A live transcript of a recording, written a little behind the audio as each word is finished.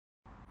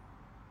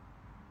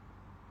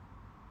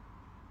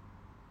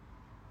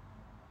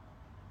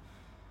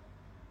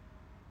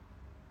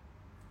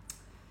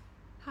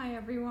Hi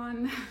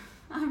everyone.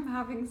 I'm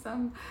having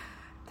some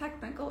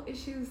technical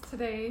issues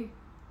today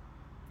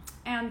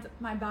and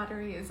my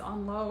battery is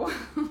on low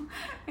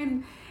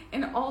in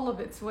all of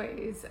its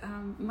ways,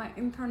 my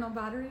internal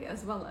battery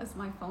as well as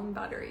my phone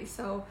battery.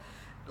 So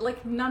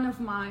like none of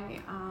my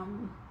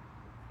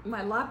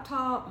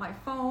laptop, my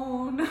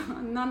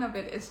phone, none of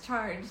it is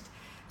charged.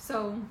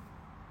 So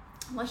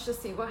let's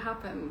just see what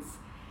happens.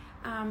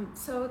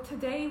 So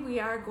today we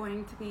are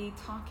going to be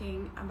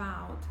talking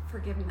about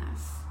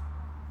forgiveness.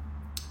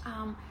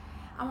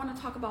 I want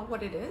to talk about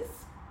what it is,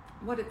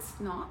 what it's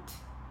not,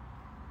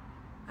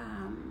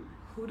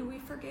 who do we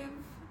forgive?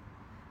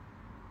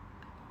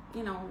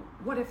 You know,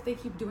 what if they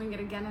keep doing it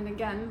again and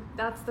again?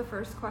 That's the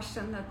first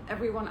question that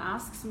everyone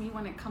asks me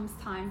when it comes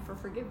time for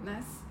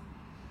forgiveness.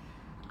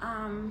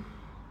 And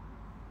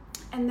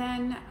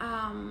then,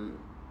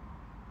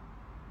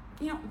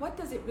 what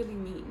does it really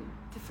mean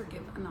to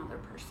forgive another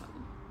person?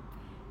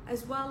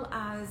 As well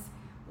as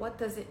what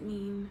does it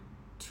mean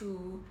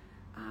to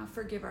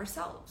forgive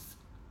ourselves?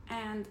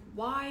 And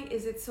why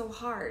is it so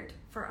hard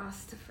for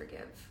us to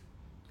forgive?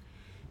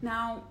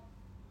 Now,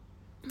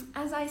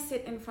 as I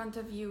sit in front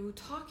of you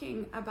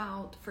talking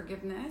about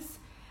forgiveness,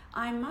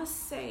 I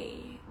must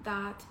say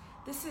that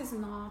this is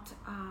not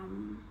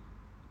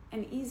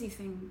an easy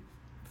thing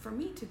for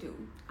me to do.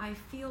 I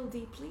feel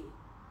deeply,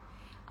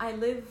 I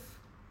live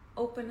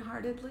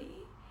open-heartedly,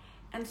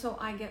 and so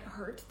I get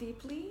hurt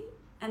deeply,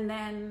 and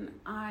then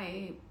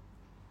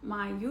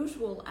my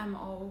usual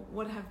MO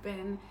would have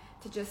been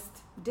to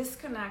just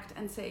disconnect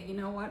and say, you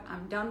know what,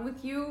 I'm done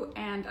with you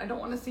and I don't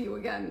want to see you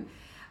again.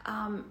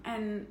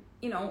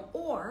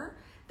 Or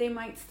they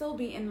might still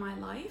be in my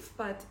life,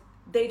 but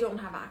they don't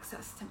have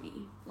access to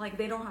me. Like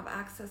they don't have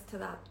access to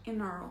that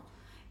inner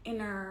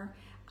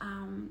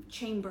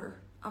chamber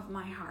of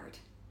my heart.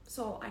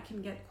 So I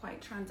can get quite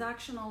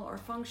transactional or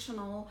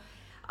functional.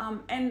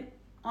 And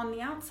on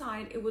the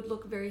outside, it would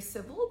look very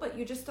civil, but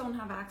you just don't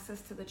have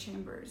access to the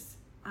chambers,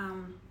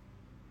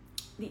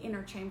 the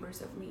inner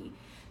chambers of me.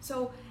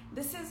 So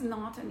this is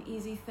not an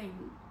easy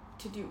thing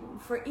to do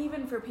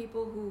even for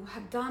people who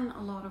have done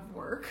a lot of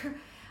work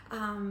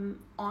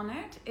on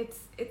it.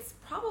 It's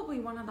probably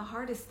one of the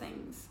hardest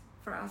things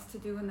for us to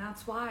do, and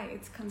that's why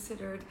it's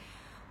considered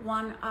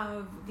one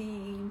of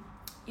the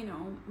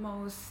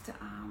most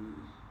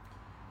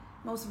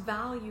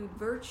valued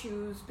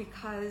virtues,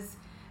 because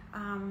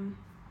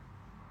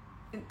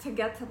to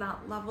get to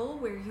that level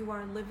where you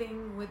are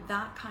living with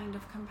that kind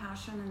of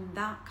compassion and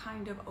that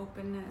kind of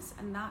openness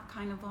and that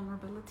kind of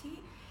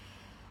vulnerability,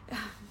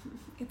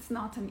 it's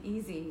not an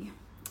easy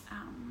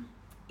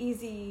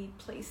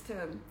place to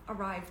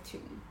arrive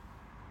to.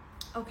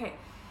 Okay,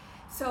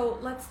 so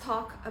let's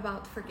talk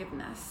about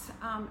forgiveness.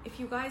 If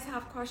you guys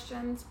have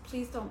questions,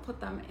 please don't put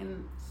them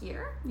in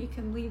here. You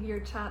can leave your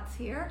chats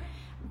here,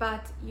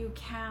 but you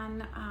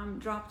can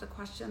drop the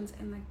questions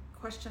in the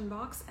question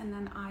box, and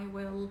then I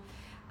will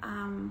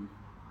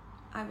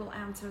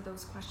answer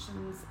those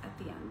questions at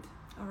the end.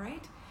 All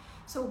right.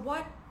 So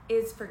what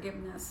is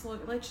forgiveness?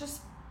 Let's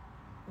just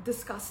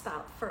discuss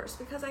that first,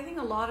 because I think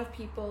a lot of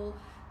people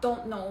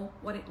don't know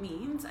what it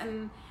means.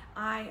 And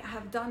I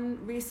have done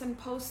recent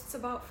posts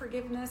about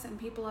forgiveness, and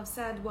people have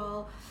said,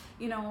 well,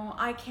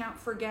 I can't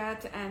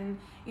forget, and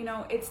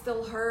it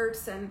still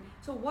hurts. And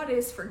so what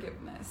is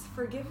forgiveness?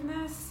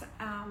 Forgiveness,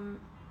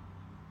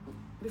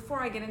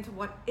 before I get into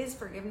what is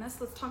forgiveness,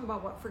 let's talk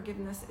about what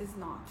forgiveness is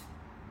not.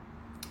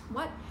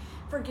 What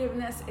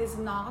forgiveness is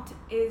not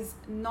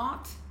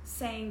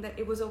saying that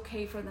it was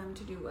okay for them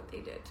to do what they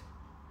did.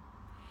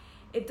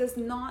 It does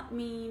not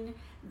mean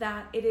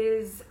that it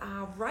is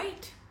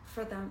right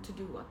for them to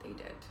do what they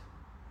did.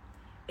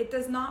 It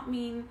does not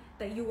mean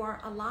that you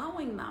are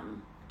allowing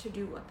them to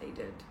do what they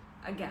did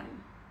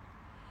again.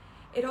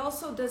 It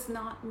also does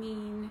not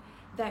mean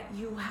that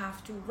you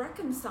have to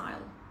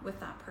reconcile with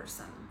that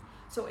person.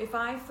 So if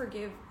I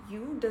forgive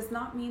you, does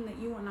not mean that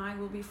you and I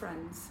will be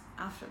friends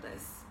after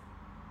this.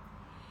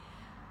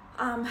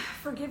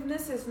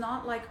 Forgiveness is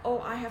not like, oh,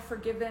 I have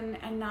forgiven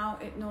and now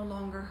it no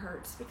longer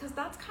hurts, because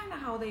that's kind of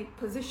how they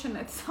position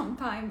it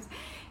sometimes.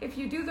 If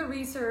you do the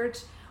research,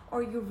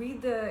 or you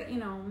read the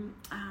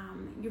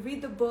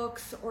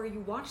books, or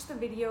you watch the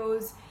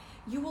videos,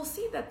 you will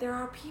see that there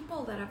are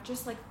people that have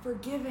just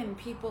forgiven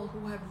people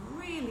who have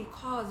really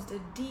caused a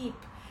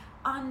deep,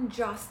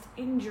 unjust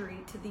injury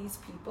to these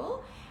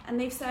people, and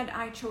they've said,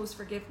 I chose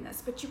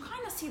forgiveness. But you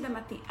kind of see them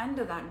at the end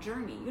of that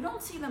journey. You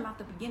don't see them at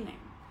the beginning.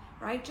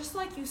 Right? Just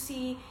like you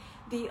see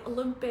the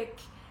Olympic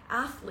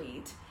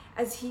athlete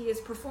as he is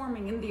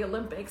performing in the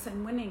Olympics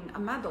and winning a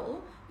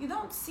medal, you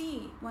don't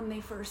see when they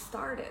first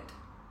started.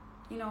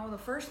 The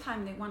first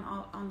time they went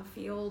out on the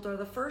field, or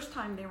the first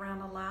time they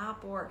ran a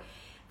lap, or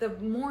the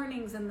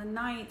mornings and the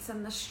nights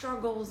and the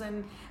struggles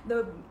and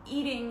the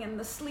eating and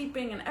the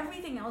sleeping and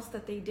everything else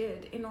that they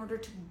did in order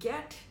to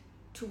get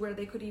to where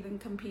they could even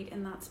compete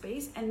in that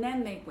space. And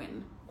then they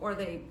win, or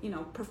they,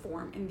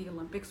 perform in the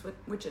Olympics,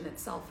 which in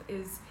itself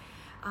is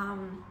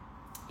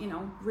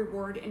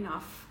reward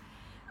enough.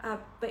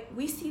 But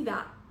we see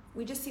that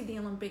We just see the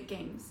Olympic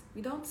Games.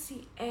 We don't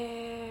see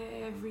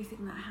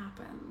everything that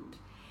happened.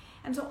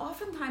 And so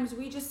oftentimes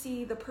we just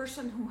see the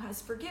person who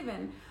has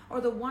forgiven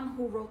or the one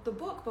who wrote the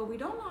book, but we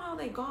don't know how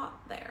they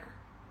got there.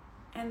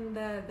 And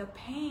the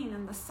pain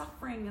and the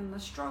suffering and the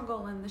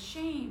struggle and the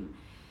shame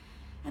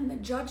and the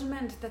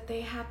judgment that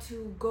they had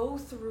to go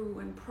through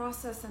and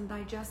process and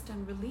digest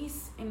and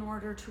release in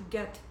order to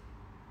get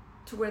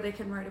to where they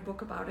can write a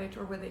book about it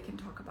or where they can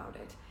talk about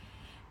it.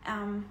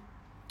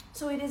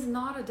 So it is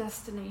not a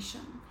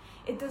destination.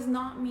 It does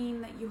not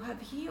mean that you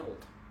have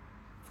healed.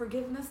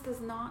 Forgiveness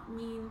does not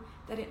mean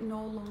that it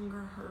no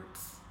longer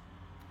hurts.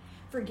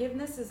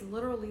 Forgiveness is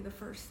literally the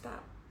first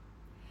step.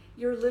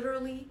 You're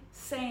literally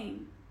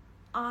saying,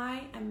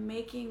 I am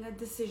making a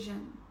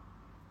decision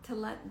to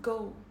let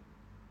go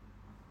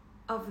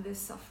of this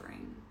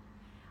suffering.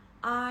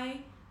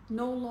 I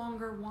no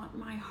longer want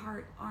my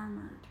heart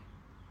armored.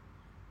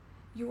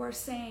 You are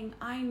saying,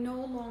 I no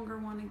longer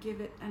want to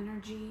give it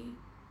energy.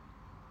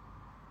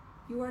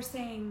 You are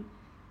saying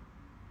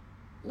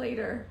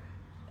later,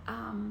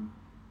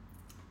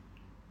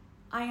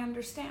 I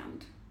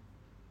understand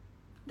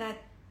that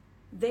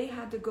they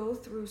had to go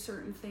through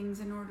certain things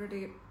in order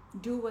to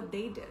do what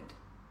they did.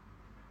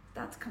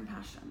 That's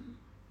compassion.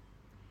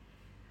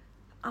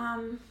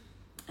 And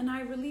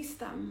I release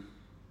them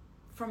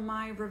from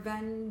my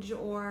revenge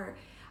or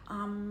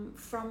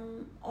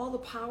from all the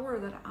power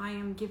that I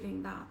am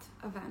giving that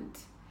event.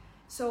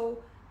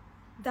 So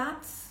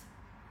that's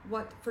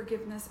what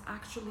forgiveness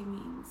actually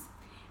means.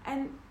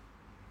 And,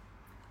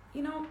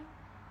 you know,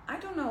 I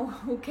don't know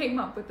who came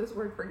up with this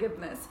word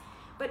forgiveness,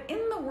 but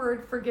in the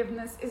word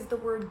forgiveness is the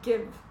word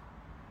give.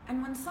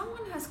 And when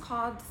someone has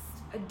caused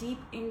a deep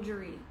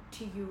injury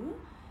to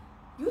you,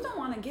 you don't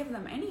want to give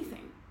them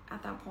anything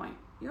at that point.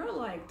 You're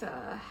like,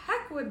 the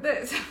heck with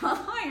this.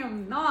 I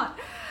am not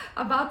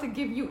about to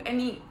give you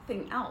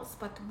anything else,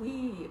 but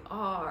we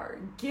are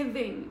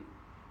giving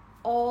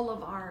all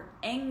of our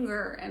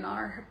anger and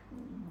our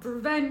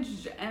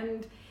revenge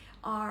and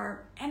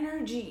our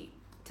energy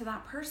to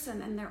that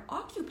person, and they're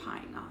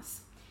occupying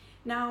us.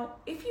 Now,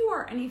 if you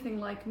are anything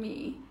like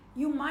me,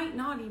 you might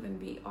not even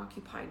be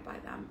occupied by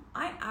them.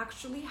 I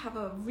actually have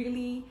a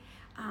really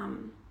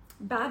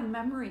bad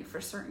memory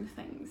for certain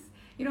things.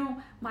 You know,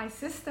 my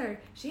sister,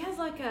 she has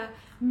like a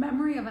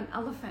memory of an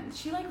elephant.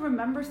 She like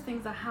remembers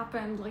things that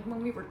happened like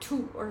when we were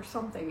 2 or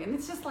something. And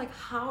it's just like,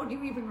 how do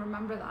you even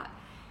remember that?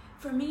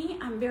 For me,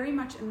 I'm very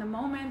much in the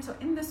moment. So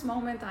in this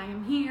moment, I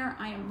am here,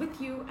 I am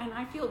with you, and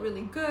I feel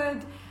really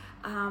good.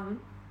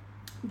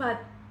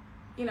 But,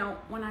 you know,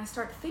 when I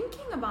start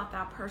thinking about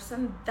that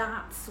person,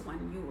 that's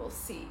when you will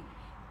see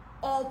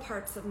all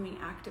parts of me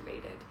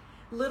activated.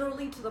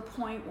 Literally to the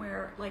point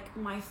where like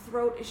my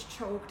throat is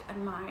choked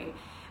and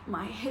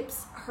my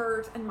hips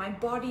hurt and my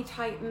body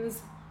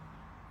tightens.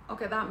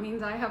 Okay, that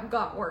means I have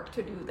got work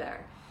to do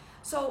there.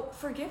 So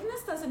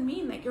forgiveness doesn't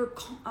mean that you're,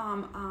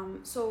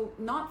 so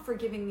not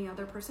forgiving the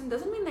other person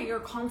doesn't mean that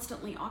you're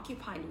constantly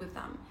occupied with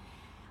them.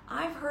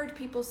 I've heard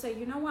people say,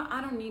 you know what,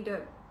 I don't need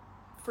to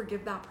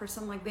forgive that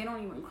person. Like they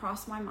don't even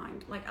cross my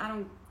mind. Like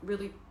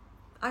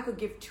I could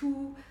give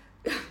 2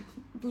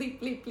 bleep,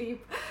 bleep, bleep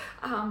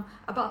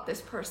about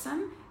this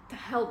person. To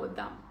hell with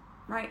them,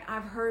 right?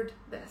 I've heard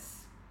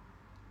this.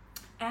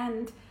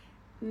 And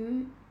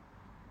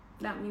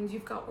that means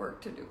you've got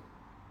work to do.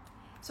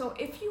 So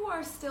if you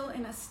are still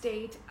in a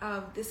state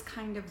of this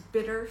kind of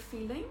bitter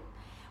feeling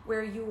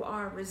where you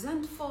are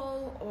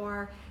resentful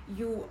or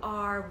you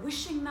are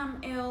wishing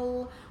them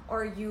ill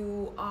or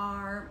you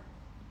are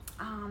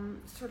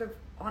sort of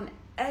on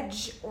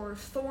edge or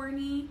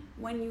thorny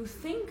when you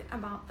think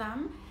about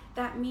them,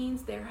 that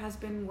means there has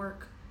been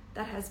work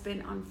that has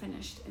been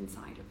unfinished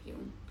inside of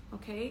you,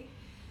 okay?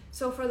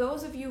 So for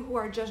those of you who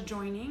are just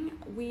joining,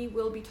 we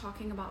will be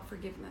talking about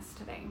forgiveness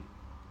today.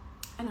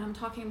 And I'm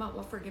talking about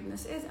what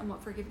forgiveness is and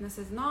what forgiveness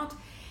is not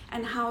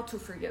and how to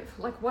forgive.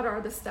 Like, what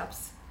are the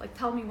steps? Like,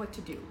 tell me what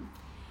to do.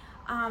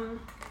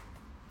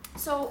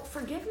 So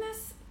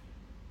forgiveness,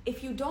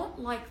 if you don't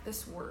like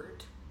this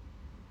word,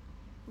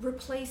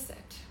 replace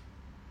it.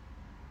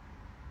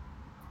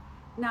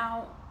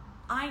 Now,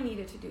 I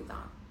needed to do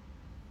that.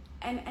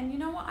 And you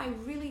know what? I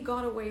really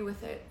got away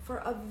with it for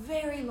a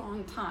very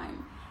long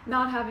time,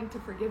 not having to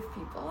forgive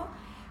people,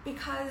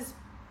 because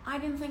I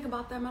didn't think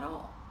about them at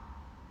all.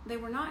 They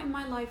were not in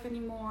my life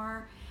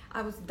anymore.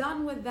 I was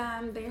done with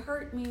them. They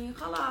hurt me.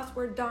 Khalas,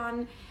 we're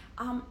done.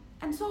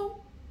 And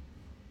so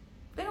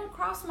they don't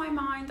cross my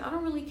mind. I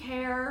don't really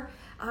care.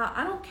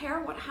 I don't care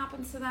what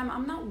happens to them.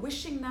 I'm not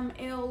wishing them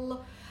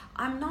ill.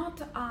 I'm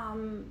not,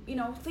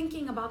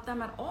 thinking about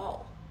them at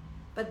all.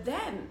 But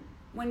then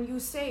when you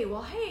say,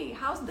 well, hey,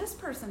 how's this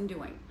person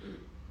doing?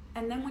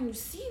 And then when you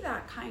see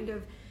that kind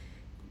of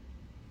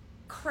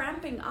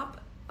cramping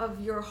up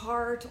of your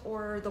heart,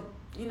 or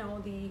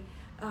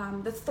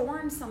the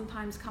thorns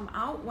sometimes come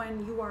out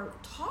when you are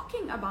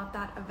talking about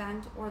that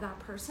event or that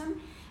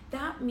person,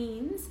 that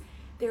means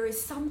there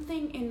is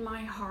something in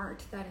my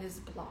heart that is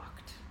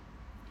blocked.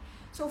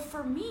 So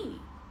for me,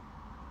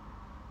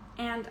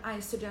 and I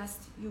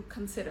suggest you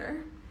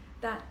consider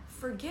that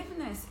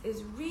forgiveness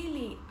is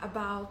really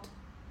about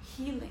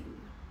healing.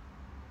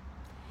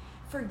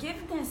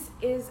 Forgiveness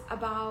is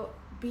about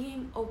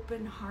being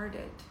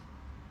open-hearted.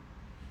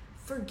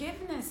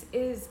 Forgiveness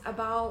is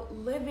about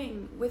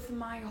living with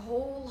my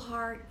whole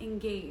heart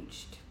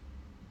engaged.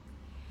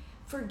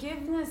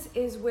 Forgiveness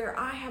is where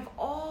I have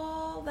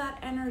all that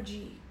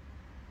energy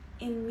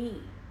in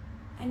me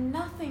and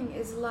nothing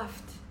is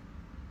left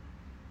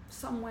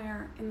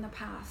somewhere in the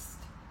past,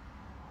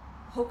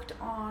 hooked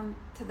on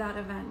to that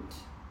event.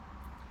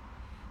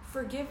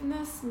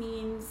 Forgiveness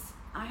means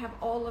I have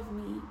all of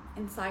me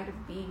inside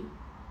of me,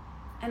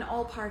 and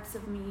all parts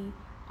of me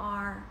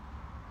are,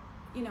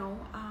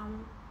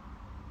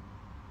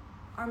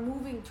 are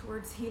moving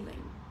towards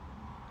healing.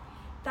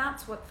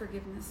 That's what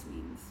forgiveness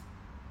means.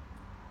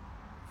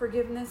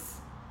 Forgiveness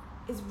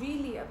is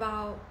really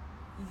about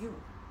you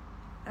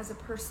as a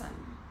person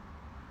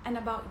and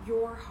about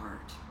your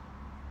heart.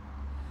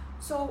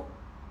 So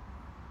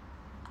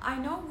I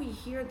know we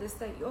hear this,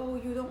 that,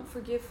 you don't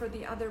forgive for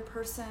the other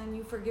person,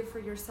 you forgive for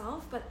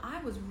yourself, but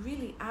I was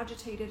really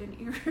agitated and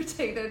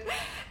irritated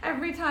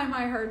every time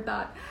I heard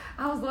that.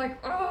 I was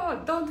like,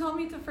 don't tell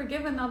me to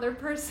forgive another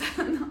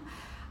person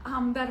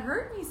that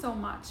hurt me so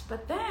much.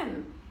 But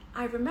then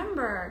I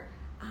remember,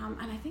 and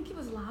I think it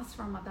was last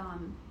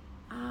Ramadan,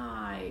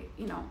 I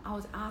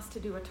was asked to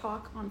do a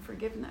talk on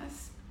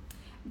forgiveness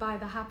by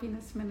the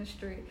Happiness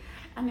Ministry,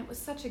 and it was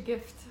such a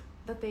gift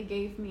that they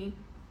gave me.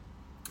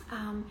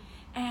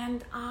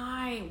 And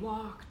I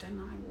walked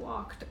and I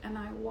walked and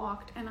I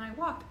walked and I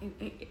walked,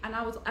 and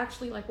I was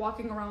actually like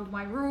walking around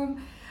my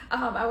room.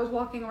 I was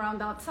walking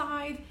around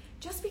outside,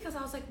 just because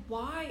I was like,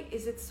 why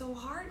is it so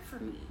hard for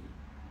me?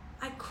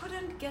 I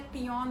couldn't get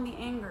beyond the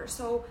anger.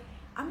 So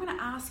I'm going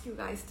to ask you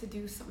guys to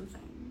do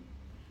something.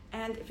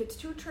 And if it's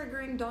too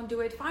triggering, don't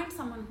do it. Find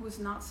someone who's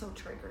not so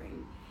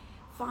triggering.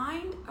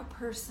 Find a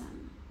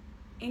person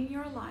in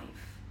your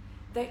life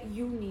that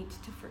you need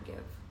to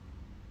forgive.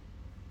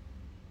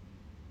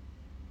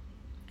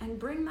 And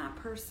bring that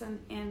person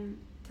in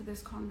to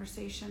this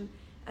conversation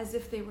as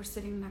if they were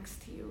sitting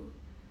next to you.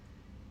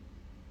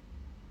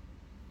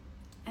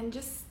 And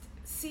just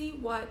see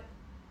what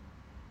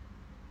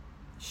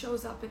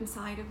shows up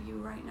inside of you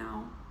right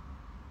now.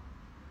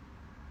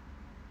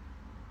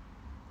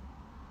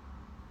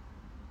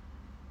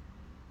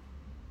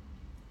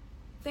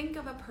 Think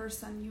of a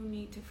person you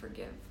need to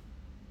forgive.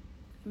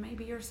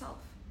 Maybe yourself.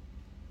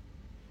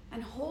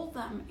 And hold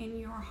them in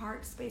your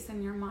heart space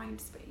and your mind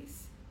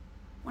space.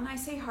 When I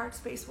say heart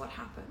space, what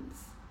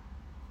happens?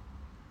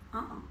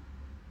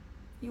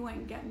 You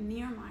ain't getting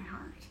near my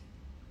heart,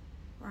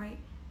 right?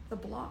 The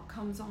block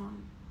comes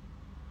on.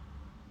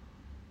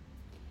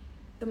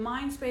 The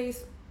mind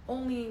space,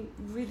 only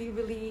really,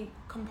 really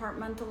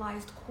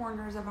compartmentalized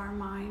corners of our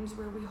minds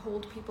where we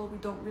hold people we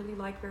don't really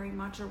like very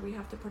much or we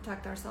have to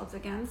protect ourselves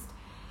against.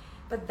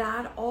 But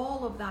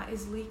all of that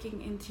is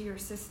leaking into your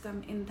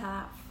system, in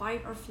that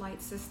fight or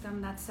flight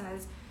system that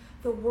says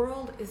the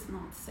world is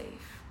not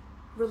safe.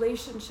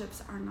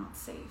 Relationships are not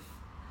safe.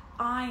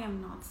 I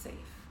am not safe.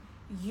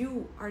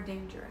 You are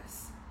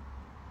dangerous.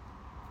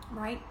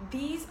 Right?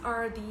 These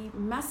are the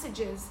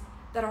messages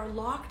that are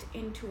locked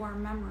into our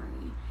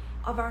memory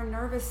of our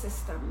nervous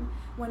system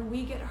when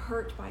we get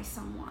hurt by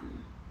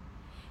someone.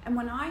 And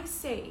when I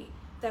say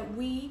that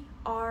we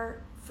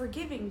are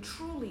forgiving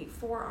truly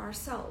for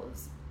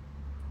ourselves,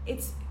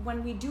 it's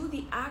when we do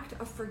the act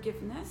of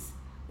forgiveness,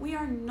 we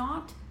are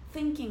not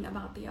thinking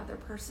about the other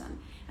person.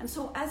 And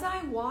so as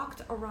I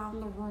walked around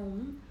the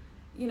room,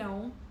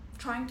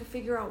 trying to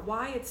figure out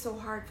why it's so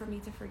hard for me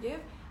to forgive,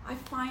 I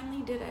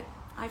finally did it.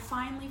 I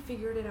finally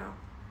figured it out.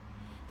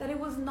 That it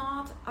was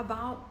not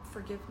about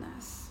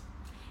forgiveness.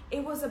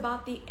 It was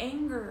about the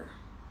anger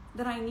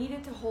that I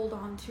needed to hold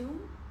on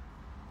to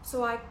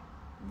so I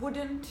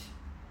wouldn't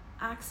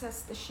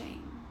access the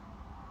shame.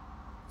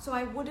 So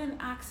I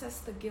wouldn't access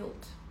the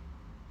guilt.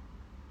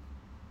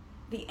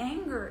 The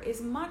anger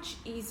is much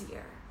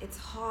easier. It's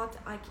hot.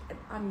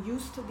 I'm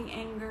used to the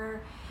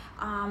anger.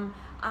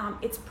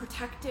 It's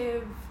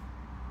protective.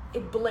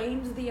 It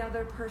blames the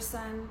other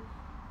person.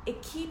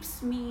 It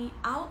keeps me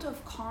out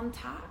of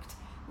contact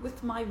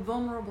with my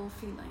vulnerable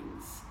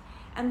feelings.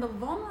 And the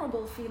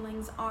vulnerable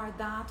feelings are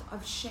that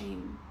of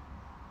shame.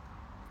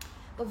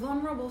 The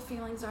vulnerable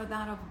feelings are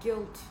that of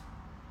guilt.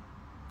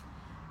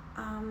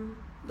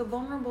 The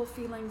vulnerable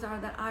feelings are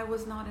that I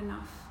was not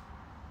enough.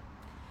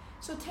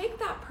 So take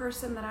that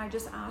person that I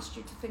just asked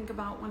you to think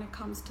about when it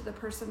comes to the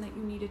person that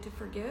you needed to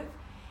forgive,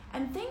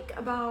 and think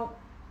about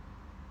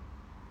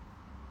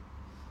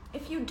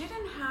if you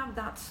didn't have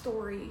that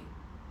story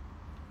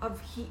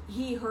of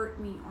he hurt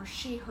me or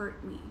she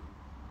hurt me,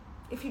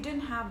 if you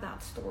didn't have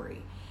that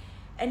story,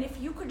 and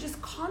if you could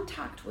just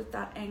contact with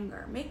that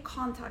anger, make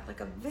contact, like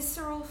a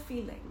visceral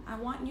feeling. I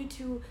want you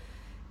to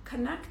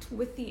connect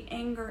with the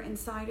anger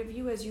inside of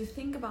you as you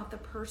think about the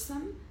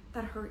person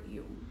that hurt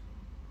you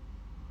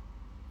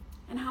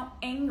and how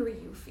angry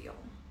you feel.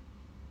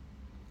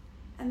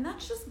 And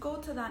let's just go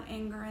to that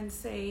anger and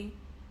say,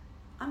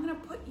 I'm going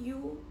to put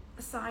you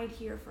aside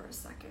here for a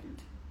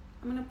second.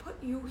 I'm going to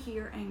put you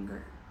here,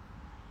 anger.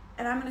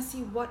 And I'm going to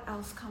see what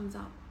else comes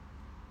up.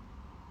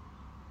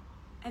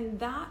 And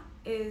that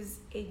is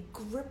a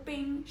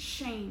gripping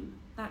shame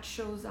that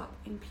shows up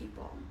in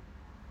people.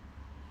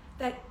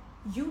 That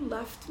you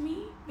left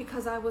me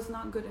because I was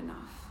not good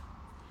enough.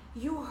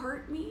 You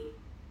hurt me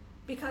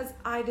because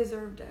I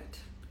deserved it.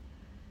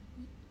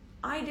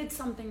 I did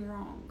something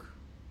wrong.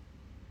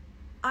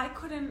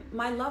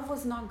 My love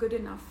was not good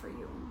enough for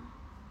you.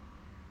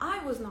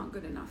 I was not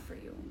good enough for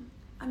you.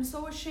 I'm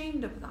so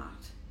ashamed of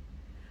that.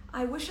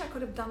 I wish I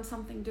could have done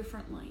something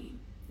differently.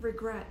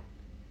 Regret.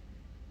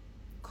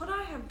 Could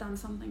I have done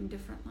something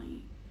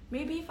differently?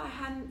 Maybe if I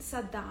hadn't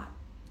said that.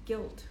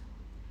 Guilt.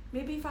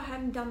 Maybe if I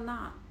hadn't done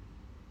that.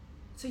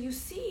 So you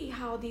see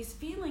how these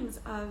feelings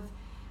of,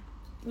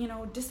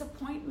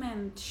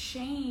 disappointment,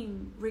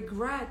 shame,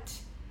 regret,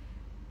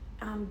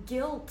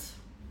 guilt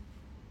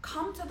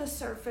come to the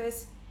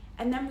surface,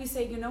 and then we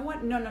say, you know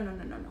what? No.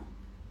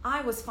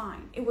 I was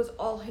fine. It was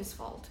all his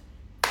fault.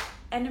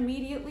 And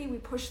immediately we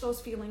push those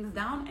feelings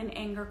down and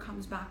anger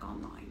comes back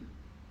online.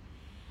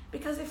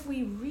 Because if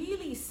we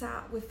really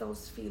sat with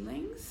those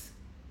feelings,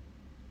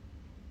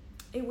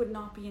 it would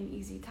not be an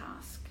easy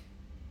task.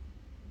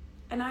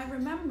 And I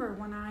remember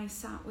when I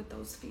sat with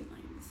those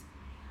feelings,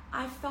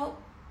 I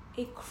felt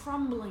a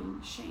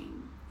crumbling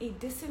shame, a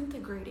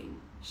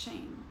disintegrating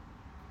shame.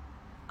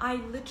 I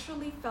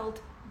literally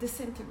felt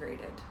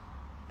disintegrated,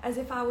 as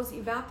if I was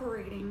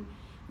evaporating,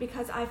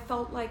 because I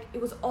felt like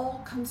it was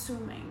all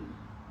consuming.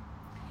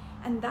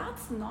 And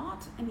that's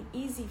not an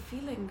easy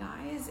feeling,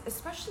 guys,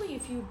 especially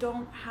if you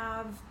don't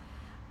have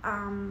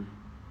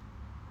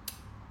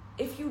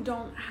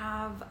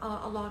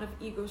a lot of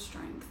ego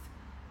strength,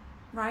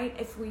 right?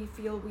 If we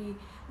feel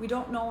we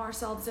don't know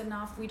ourselves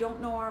enough, we don't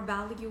know our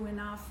value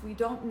enough, we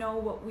don't know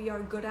what we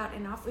are good at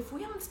enough, if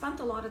we haven't spent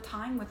a lot of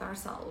time with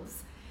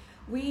ourselves,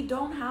 we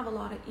don't have a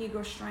lot of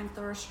ego strength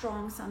or a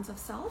strong sense of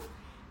self,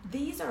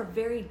 these are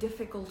very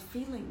difficult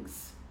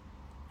feelings.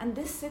 And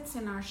this sits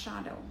in our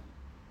shadow.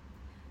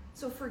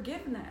 So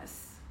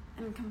forgiveness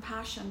and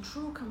compassion,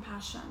 true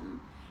compassion,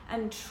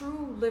 and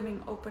true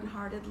living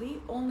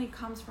open-heartedly only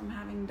comes from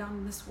having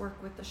done this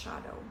work with the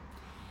shadow.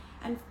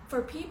 And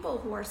for people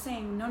who are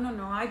saying,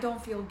 no, I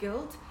don't feel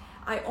guilt,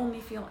 I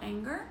only feel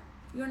anger,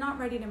 you're not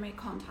ready to make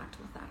contact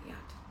with that yet.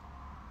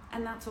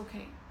 And that's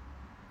okay.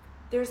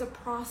 There's a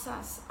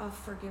process of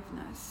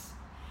forgiveness.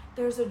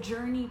 There's a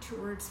journey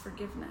towards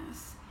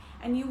forgiveness.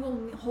 And you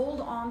will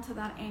hold on to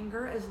that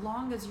anger as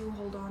long as you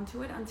hold on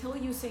to it until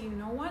you say, you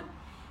know what?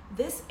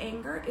 This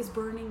anger is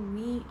burning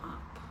me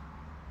up.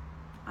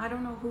 I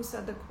don't know who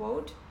said the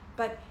quote,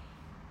 but,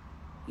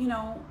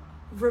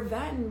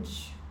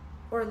 revenge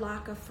or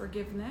lack of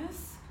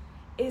forgiveness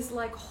is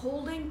like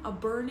holding a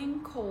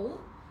burning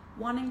coal,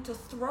 wanting to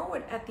throw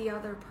it at the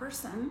other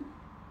person,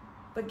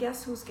 but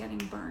guess who's getting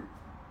burnt?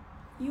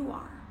 You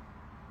are.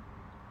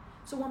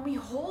 So when we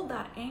hold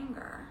that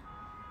anger,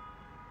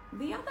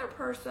 the other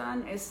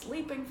person is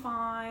sleeping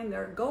fine,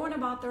 they're going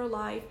about their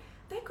life,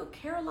 they could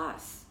care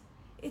less.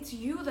 It's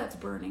you that's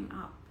burning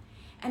up.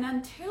 And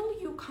until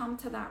you come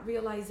to that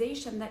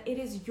realization that it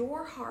is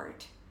your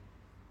heart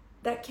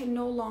that can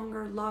no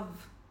longer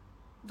love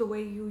the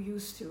way you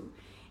used to,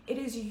 it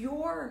is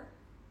your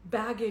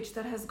baggage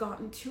that has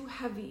gotten too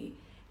heavy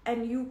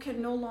and you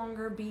can no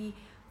longer be,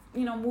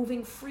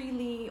 moving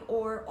freely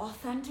or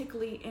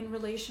authentically in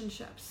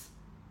relationships.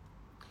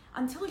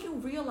 Until you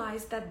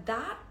realize that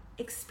that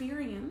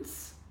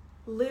experience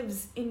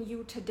lives in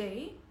you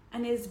today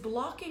and is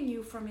blocking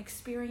you from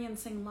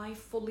experiencing life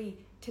fully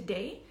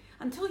today,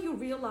 until you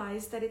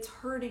realize that it's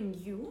hurting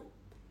you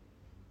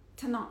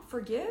to not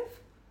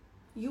forgive,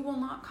 you will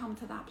not come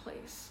to that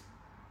place.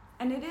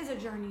 And it is a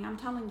journey, I'm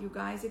telling you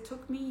guys. It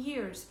took me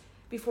years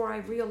before I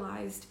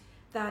realized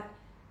that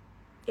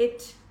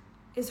it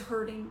is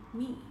hurting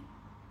me.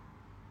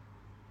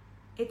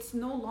 It's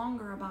no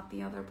longer about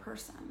the other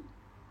person.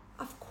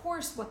 Of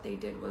course what they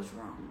did was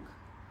wrong.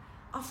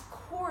 Of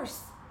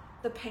course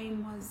the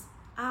pain was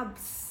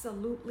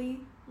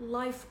absolutely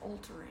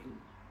life-altering.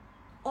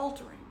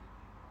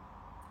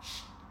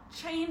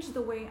 Changed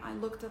the way I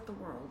looked at the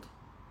world.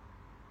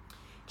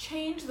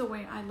 Changed the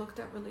way I looked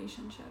at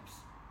relationships.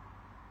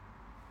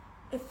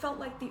 It felt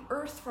like the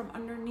earth from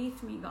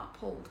underneath me got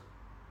pulled.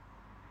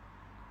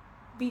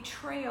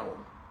 Betrayal,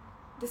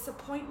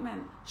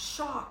 disappointment,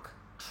 shock,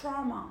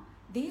 trauma.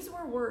 These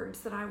were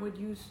words that I would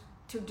use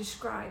to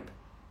describe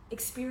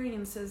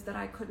experiences that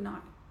I could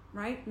not,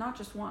 right? Not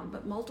just one,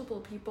 but multiple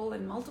people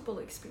and multiple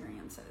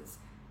experiences.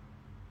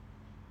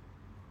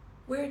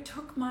 Where it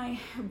took my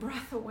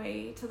breath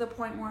away to the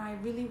point where I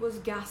really was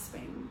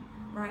gasping,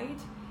 right?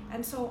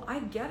 And so I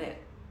get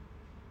it,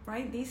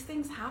 right? These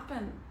things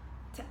happen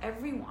to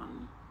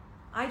everyone.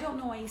 I don't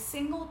know a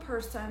single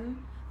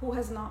person who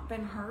has not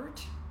been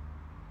hurt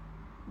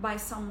by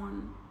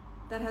someone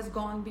that has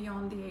gone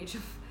beyond the age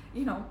of,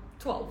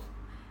 12.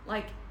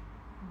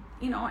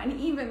 And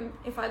even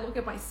if I look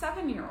at my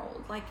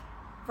 7-year-old,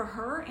 for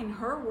her, in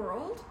her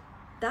world,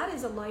 that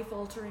is a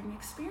life-altering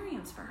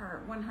experience for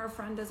her when her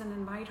friend doesn't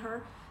invite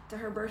her to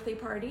her birthday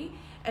party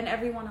and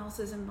everyone else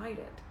is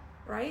invited,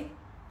 right?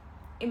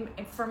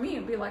 For me,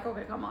 it'd be like,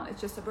 okay, come on, it's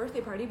just a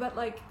birthday party. But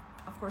like,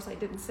 of course I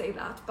didn't say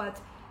that,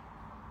 but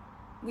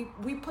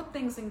we put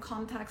things in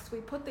context, we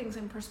put things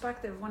in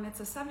perspective when it's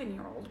a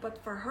 7-year-old.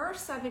 But for her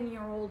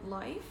 7-year-old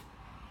life,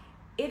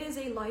 it is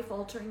a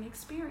life-altering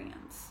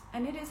experience,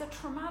 and it is a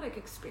traumatic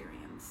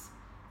experience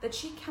that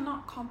she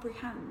cannot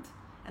comprehend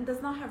and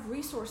does not have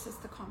resources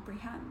to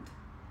comprehend.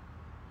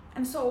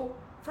 And so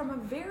from a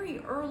very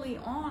early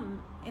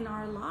on in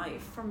our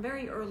life,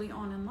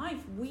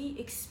 we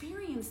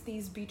experience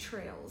these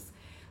betrayals,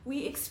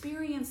 we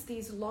experience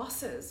these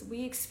losses,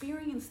 we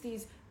experience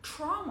these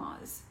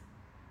traumas,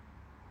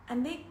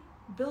 and they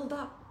build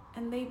up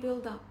and they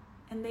build up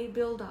and they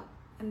build up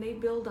and they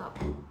build up.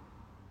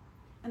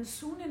 And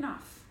soon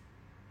enough,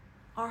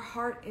 our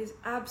heart is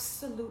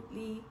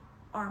absolutely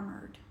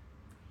armored,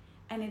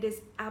 and it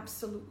is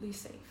absolutely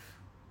safe,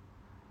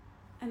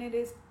 and it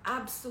is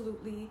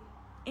absolutely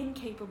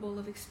incapable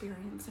of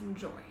experiencing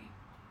joy.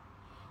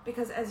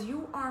 Because as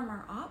you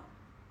armor up,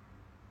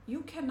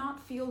 you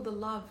cannot feel the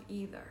love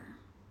either.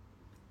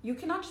 You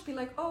cannot just be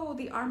like, oh,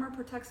 the armor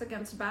protects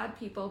against bad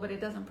people, but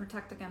it doesn't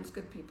protect against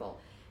good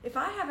people. If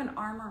I have an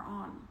armor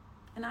on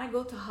and I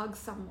go to hug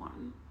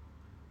someone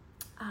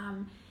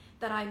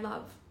that I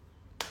love,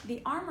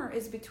 the armor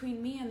is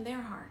between me and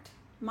their heart,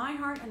 my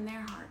heart and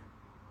their heart.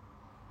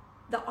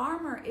 The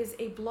armor is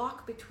a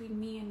block between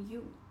me and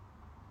you.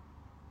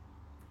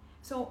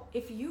 So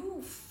if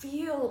you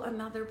feel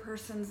another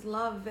person's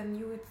love and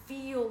you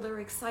feel their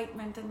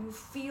excitement and you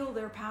feel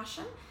their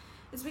passion,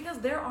 it's because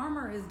their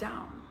armor is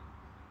down.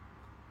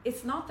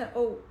 It's not that,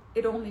 oh,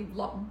 it only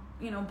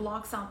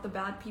blocks out the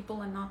bad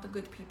people and not the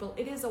good people.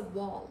 It is a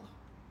wall.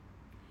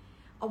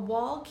 A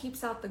wall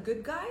keeps out the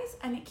good guys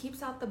and it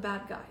keeps out the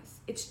bad guys.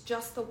 It's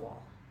just a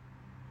wall.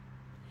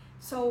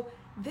 So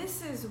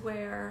this is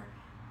where,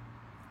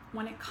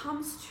 when it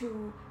comes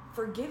to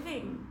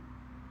forgiving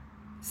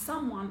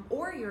someone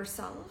or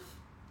yourself,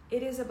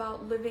 it is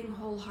about living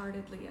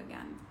wholeheartedly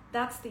again.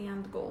 That's the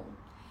end goal.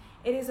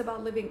 It is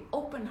about living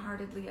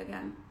open-heartedly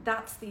again.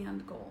 That's the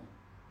end goal.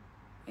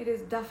 It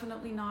is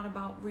definitely not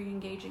about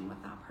re-engaging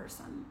with that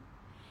person.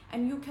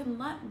 And you can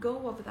let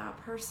go of that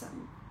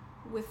person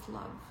with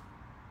love.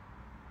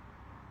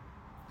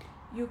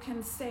 You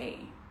can say,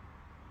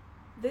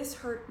 this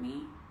hurt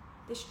me,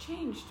 this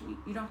changed me.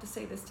 You don't have to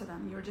say this to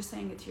them. You're just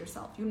saying it to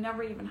yourself. You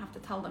never even have to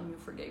tell them you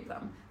forgave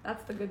them.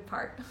 That's the good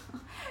part.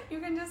 You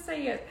can just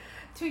say it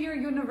to your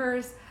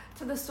universe,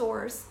 to the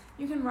source.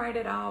 You can write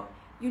it out.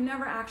 You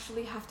never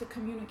actually have to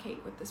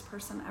communicate with this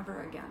person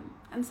ever again.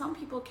 And some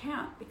people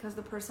can't because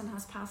the person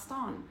has passed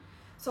on.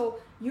 So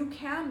you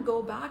can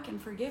go back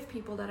and forgive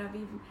people that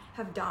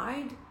have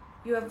died.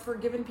 You have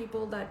forgiven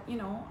people that,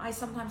 I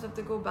sometimes have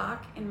to go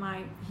back in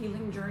my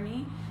healing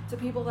journey to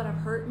people that have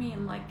hurt me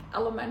in like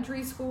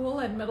elementary school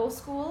and middle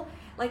school.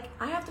 Like,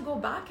 I have to go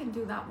back and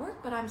do that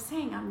work, but I'm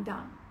saying I'm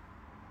done.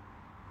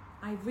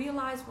 I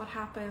realize what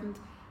happened.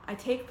 I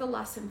take the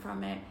lesson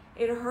from it.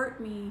 It hurt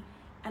me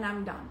and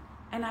I'm done.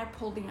 And I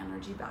pull the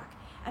energy back.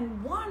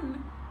 And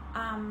one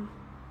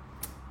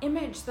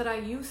image that I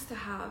used to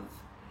have,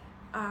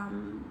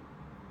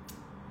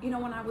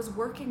 when I was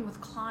working with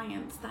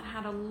clients that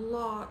had a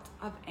lot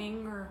of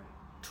anger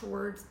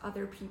towards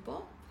other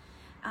people,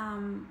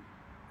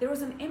 there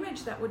was an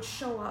image that would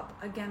show up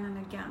again and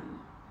again.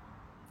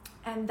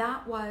 And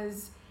that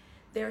was,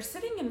 they're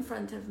sitting in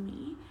front of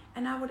me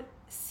and I would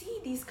see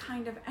these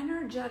kind of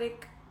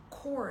energetic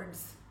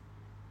cords.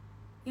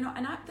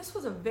 This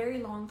was a very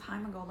long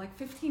time ago, like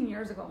 15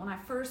 years ago when I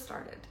first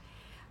started.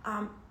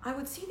 I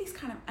would see these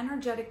kind of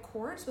energetic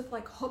cords with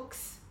like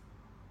hooks,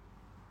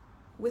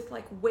 with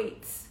like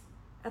weights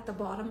at the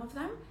bottom of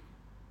them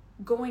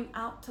going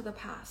out to the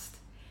past.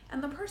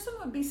 And the person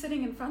would be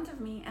sitting in front of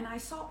me and I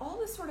saw all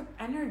this sort of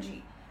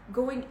energy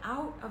going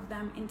out of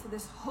them into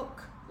this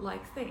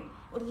hook-like thing.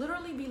 It would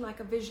literally be like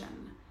a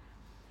vision.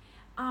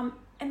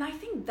 And I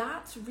think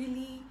that's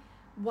really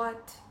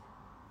what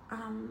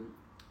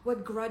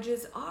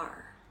grudges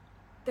are.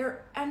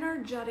 They're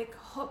energetic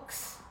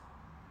hooks.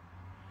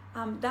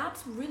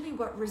 That's really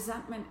what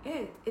resentment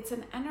is. It's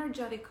an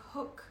energetic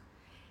hook.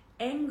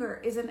 Anger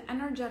is an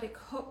energetic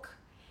hook.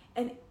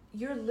 And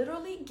you're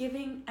literally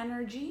giving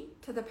energy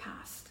to the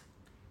past.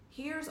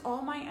 Here's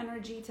all my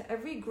energy to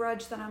every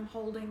grudge that I'm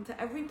holding, to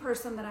every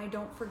person that I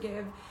don't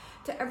forgive,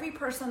 to every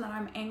person that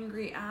I'm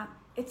angry at.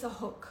 It's a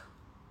hook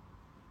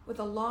with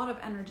a lot of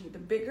energy. The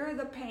bigger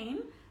the pain,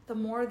 the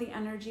more the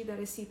energy that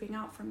is seeping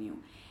out from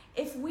you.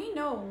 If we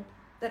know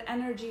that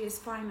energy is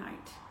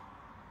finite,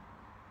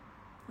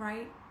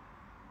 right?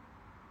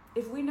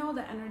 If we know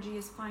that energy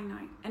is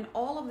finite and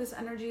all of this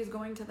energy is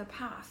going to the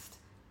past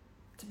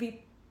to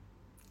be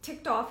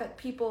ticked off at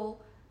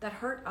people that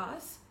hurt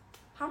us,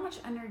 how much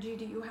energy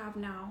do you have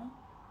now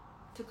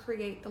to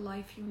create the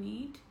life you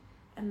need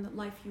and the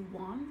life you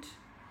want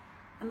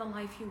and the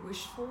life you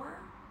wish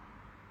for?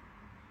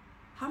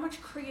 How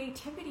much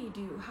creativity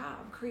do you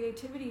have?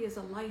 Creativity is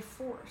a life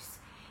force.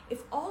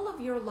 If all of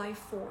your life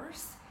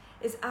force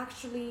is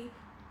actually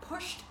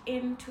pushed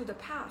into the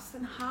past,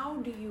 then how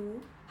do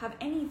you have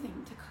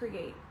anything to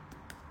create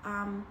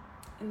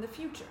in the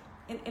future,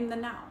 in the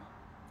now,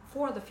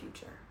 for the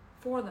future,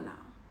 for the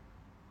now?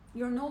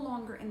 You're no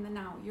longer in the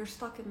now, you're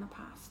stuck in the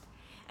past.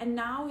 And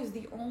now is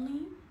the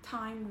only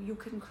time you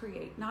can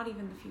create, not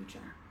even the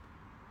future.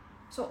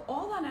 So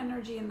all that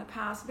energy in the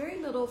past,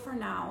 very little for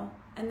now,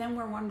 and then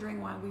we're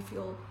wondering why we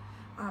feel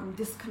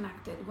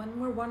disconnected, when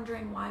we're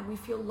wondering why we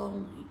feel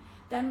lonely,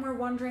 then we're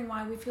wondering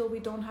why we feel we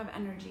don't have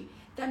energy,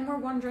 then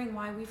we're wondering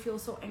why we feel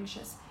so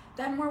anxious,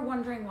 then we're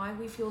wondering why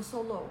we feel so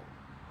low.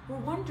 We're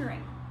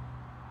wondering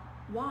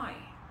why.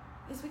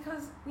 It's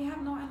because we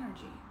have no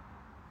energy.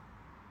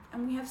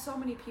 And we have so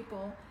many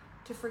people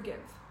to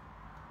forgive.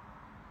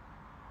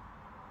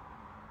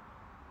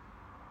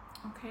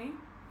 Okay?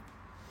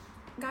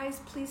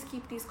 Guys, please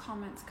keep these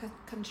comments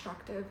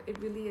constructive. It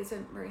really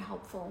isn't very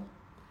helpful.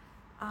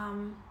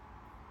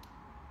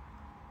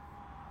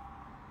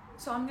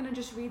 So I'm going to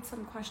just read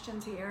some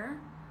questions here.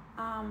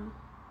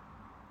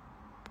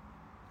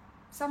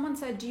 Someone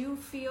said, do you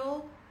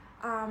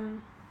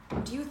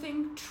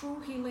think true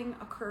healing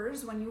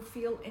occurs when you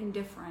feel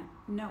indifferent?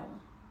 No.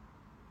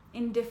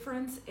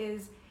 Indifference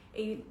is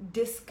a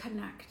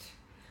disconnect.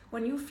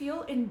 When you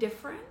feel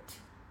indifferent,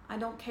 I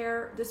don't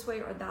care this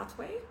way or that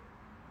way.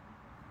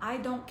 I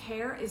don't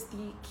care is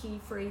the key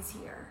phrase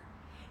here.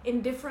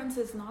 Indifference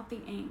is not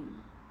the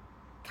aim.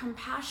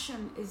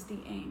 Compassion is the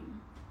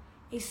aim.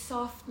 A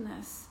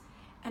softness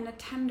and a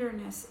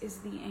tenderness is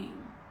the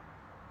aim.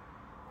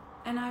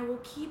 And I will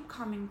keep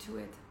coming to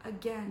it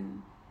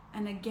again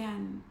and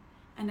again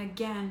and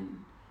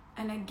again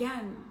and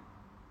again.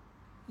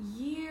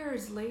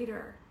 Years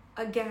later,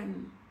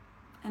 again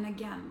and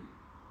again.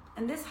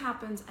 And this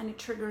happens and it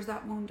triggers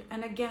that wound,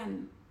 and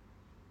again.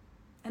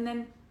 And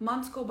then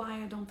months go by,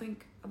 I don't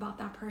think about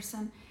that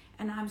person,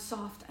 and I'm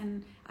soft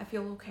and I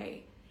feel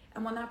okay.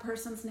 And when that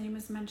person's name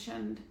is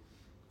mentioned,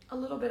 a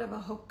little bit of a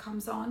hook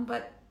comes on,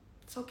 but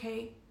it's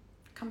okay,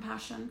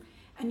 compassion,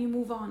 and you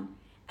move on.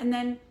 And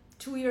then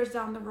 2 years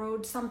down the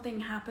road, something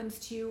happens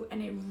to you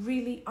and it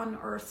really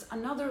unearths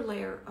another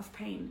layer of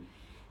pain.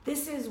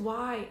 This is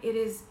why it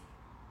is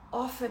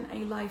often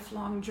a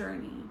lifelong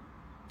journey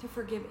to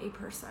forgive a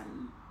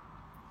person.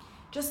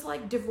 Just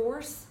like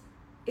divorce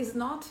is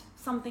not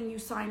something you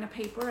sign a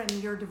paper and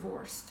you're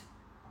divorced.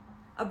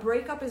 A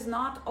breakup is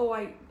not,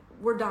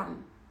 we're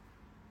done.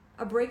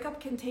 A breakup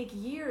can take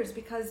years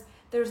because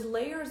there's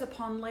layers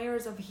upon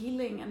layers of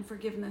healing and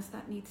forgiveness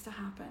that needs to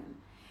happen.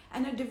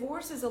 And a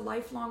divorce is a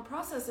lifelong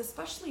process,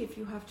 especially if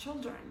you have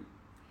children.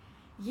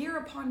 Year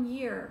upon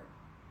year,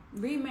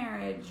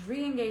 remarriage,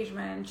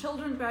 re-engagement,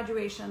 children's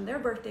graduation, their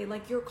birthday,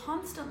 like you're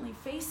constantly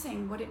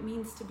facing what it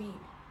means to be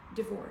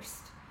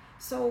divorced.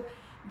 So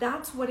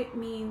that's what it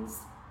means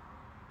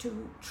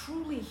to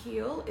truly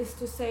heal, is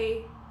to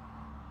say,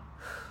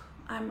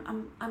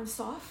 I'm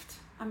soft,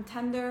 I'm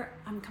tender,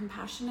 I'm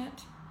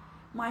compassionate,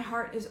 my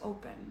heart is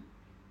open.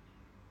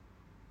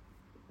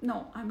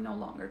 No, I'm no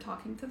longer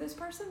talking to this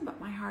person, but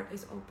my heart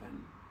is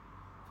open.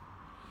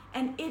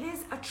 And it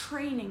is a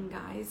training,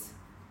 guys.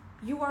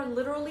 You are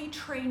literally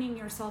training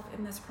yourself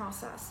in this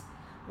process.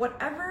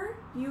 Whatever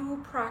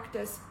you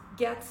practice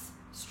gets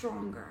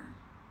stronger.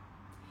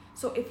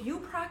 So if you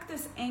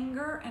practice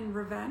anger and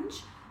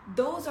revenge,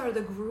 those are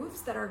the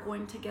grooves that are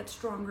going to get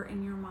stronger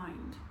in your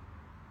mind.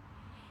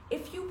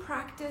 If you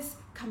practice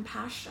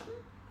compassion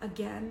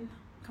again,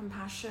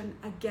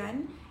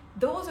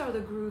 those are the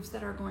grooves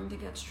that are going to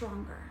get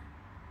stronger.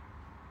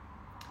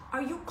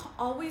 Are you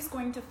always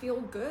going to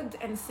feel good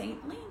and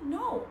saintly?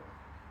 No.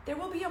 There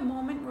will be a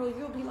moment where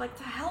you'll be like,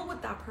 to hell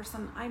with that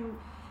person.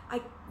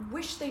 I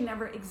wish they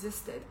never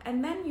existed.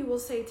 And then you will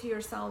say to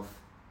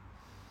yourself,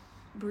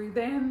 breathe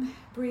in,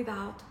 breathe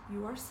out.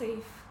 You are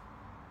safe.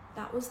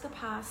 That was the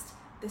past.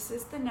 This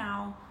is the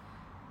now.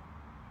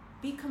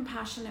 Be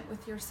compassionate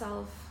with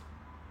yourself.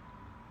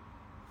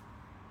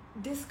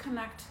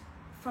 Disconnect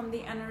from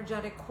the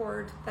energetic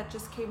cord that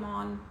just came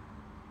on.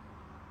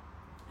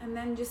 And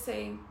then just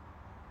say,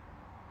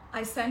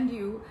 I send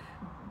you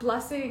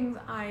blessings.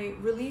 I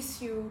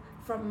release you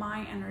from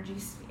my energy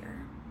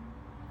sphere.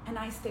 And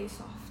I stay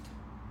soft.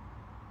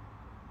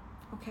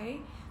 Okay?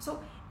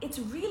 So it's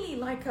really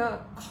like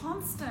a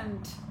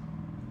constant,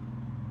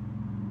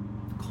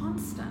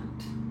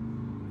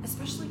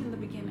 especially in the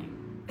beginning.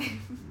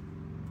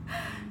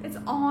 It's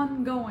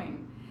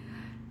ongoing.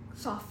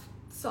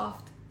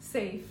 Soft,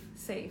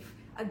 safe,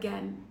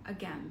 again.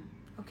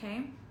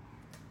 Okay?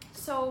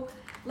 So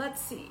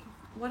let's see.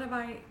 What have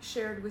I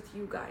shared with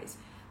you guys?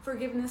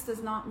 Forgiveness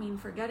does not mean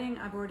forgetting.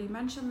 I've already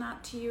mentioned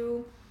that to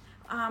you.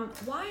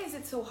 Why is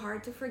it so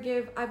hard to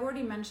forgive? I've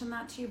already mentioned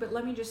that to you, but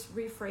let me just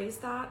rephrase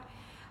that.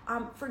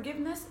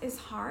 Forgiveness is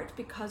hard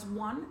because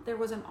 1, there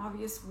was an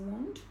obvious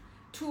wound.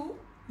 2,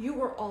 you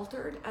were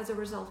altered as a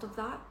result of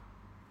that.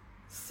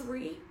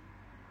 3,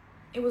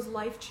 it was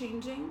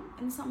life-changing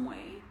in some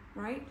way,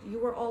 right? You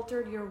were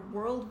altered, your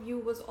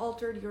worldview was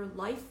altered, your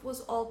life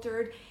was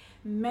altered.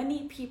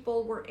 Many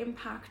people were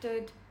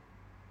impacted.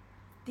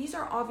 these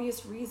are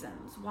obvious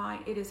reasons why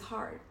it is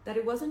hard, that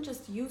it wasn't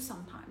just you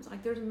sometimes.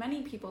 Like there's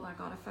many people that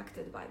got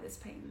affected by this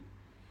pain.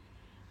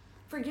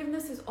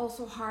 Forgiveness is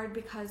also hard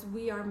because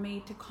we are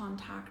made to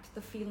contact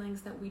the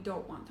feelings that we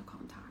don't want to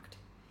contact.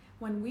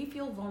 When we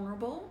feel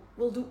vulnerable,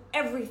 we'll do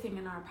everything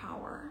in our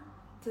power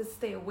to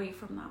stay away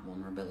from that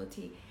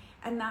vulnerability.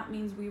 And that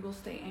means we will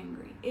stay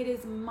angry. It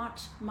is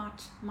much,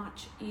 much,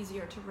 much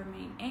easier to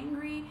remain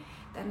angry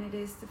than it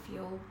is to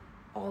feel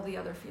all the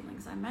other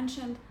feelings I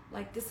mentioned,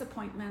 like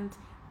disappointment,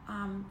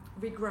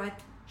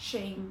 regret,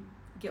 shame,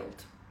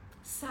 guilt,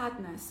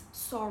 sadness,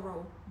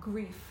 sorrow,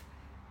 grief.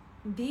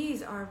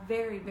 These are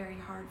very, very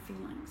hard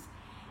feelings.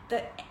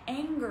 The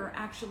anger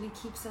actually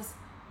keeps us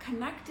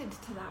connected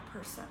to that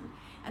person.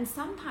 And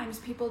sometimes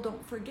people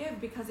don't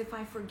forgive because if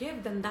I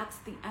forgive, then that's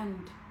the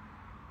end.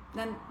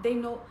 Then they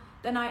know,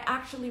 then I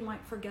actually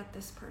might forget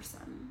this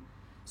person.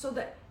 So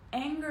the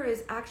anger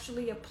is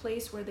actually a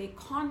place where they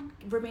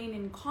remain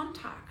in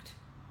contact,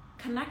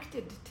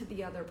 connected to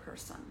the other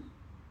person.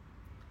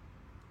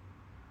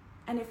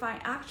 And if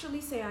I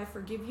actually say I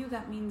forgive you,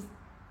 that means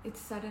it's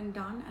said and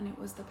done and it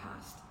was the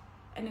past.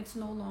 And it's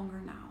no longer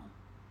now.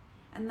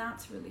 And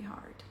that's really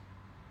hard.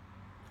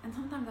 And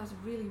sometimes that's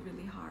really,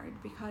 really hard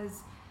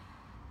because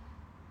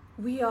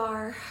we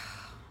are,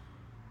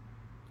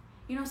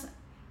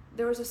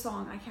 there was a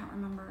song, I can't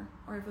remember,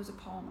 or if it was a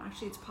poem,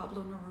 actually it's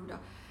Pablo Neruda.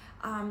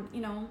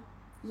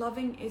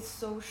 Loving is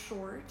so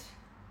short,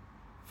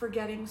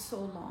 forgetting so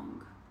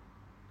long.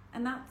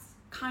 And that's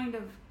kind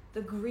of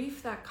the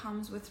grief that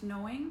comes with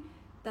knowing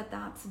that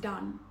that's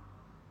done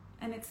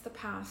and it's the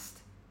past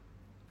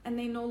and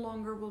they no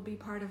longer will be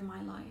part of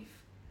my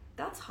life.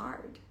 That's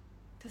hard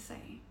to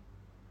say.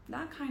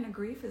 That kind of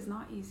grief is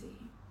not easy.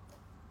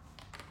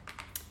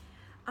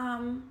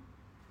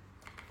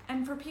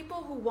 And for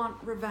people who want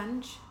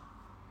revenge,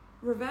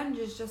 revenge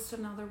is just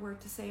another word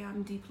to say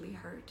I'm deeply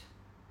hurt.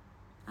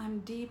 I'm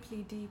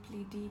deeply,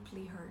 deeply,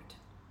 deeply hurt.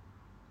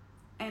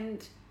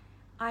 And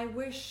I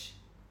wish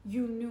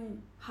you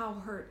knew how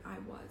hurt I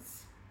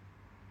was.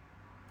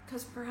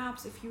 Because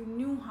perhaps if you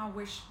knew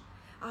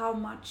how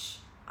much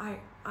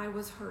I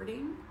was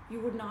hurting, you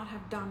would not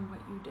have done what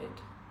you did.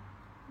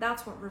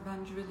 That's what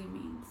revenge really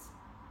means.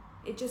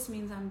 It just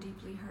means I'm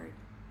deeply hurt.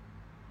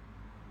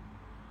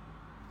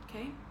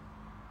 Okay?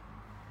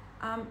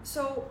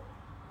 So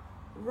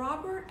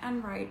Robert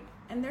Enright,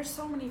 and there's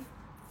so many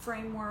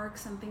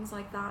frameworks and things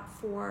like that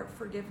for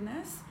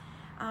forgiveness,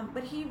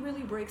 but he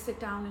really breaks it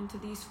down into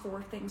these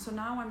 4 things. So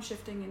now I'm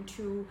shifting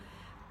into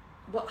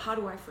how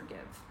do I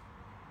forgive?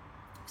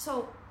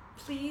 So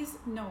please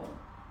know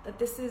that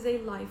this is a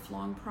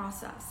lifelong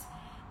process.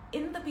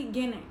 In the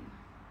beginning,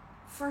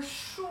 for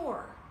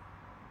sure,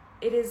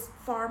 it is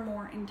far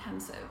more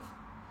intensive.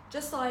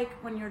 Just like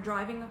when you're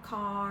driving a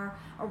car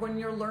or when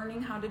you're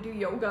learning how to do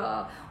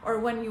yoga or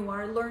when you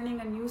are learning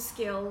a new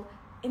skill,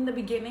 in the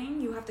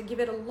beginning, you have to give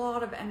it a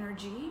lot of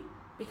energy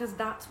because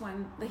that's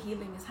when the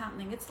healing is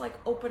happening. It's like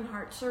open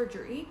heart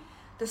surgery.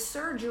 The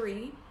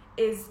surgery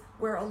is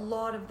where a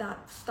lot of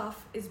that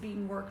stuff is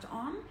being worked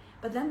on,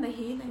 but then the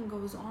healing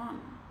goes on.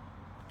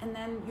 And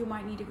then you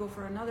might need to go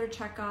for another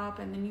checkup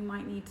and then you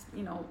might need,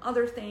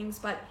 other things,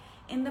 but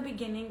in the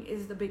beginning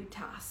is the big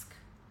task.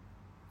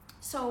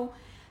 So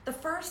the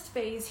first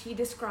phase he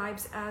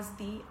describes as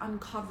the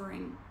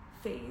uncovering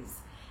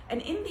phase.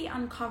 And in the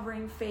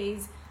uncovering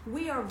phase,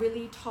 we are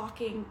really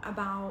talking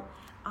about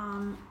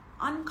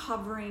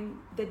uncovering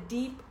the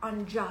deep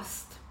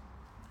unjust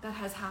that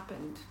has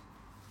happened,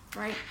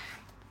 right?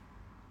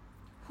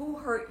 Who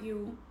hurt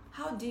you?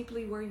 How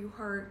deeply were you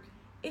hurt?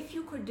 If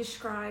you could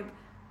describe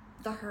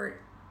the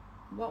hurt,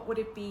 what would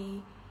it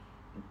be?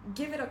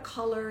 Give it a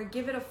color,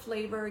 give it a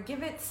flavor,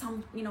 give it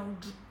some,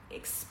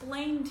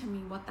 explain to me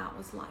what that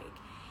was like.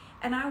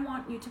 And I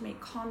want you to make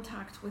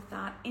contact with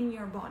that in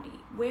your body.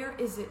 Where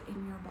is it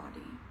in your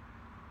body?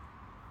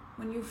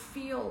 When you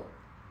feel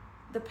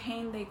the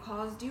pain they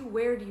caused you,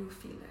 where do you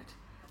feel it?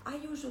 I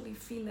usually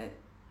feel it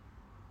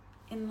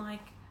in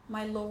like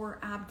my lower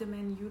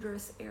abdomen,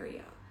 uterus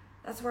area.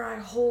 That's where I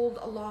hold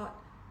a lot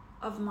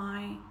of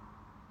my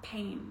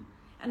pain.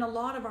 And a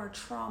lot of our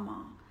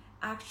trauma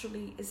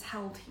actually is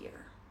held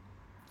here.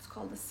 It's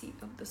called the seat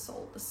of the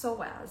soul, the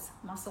psoas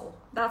muscle.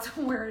 That's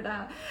where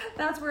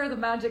the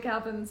magic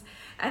happens.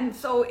 And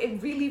so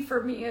it really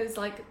for me is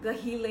like the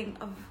healing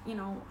of,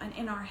 and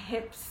in our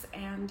hips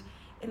and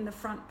in the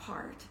front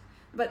part.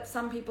 But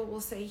some people will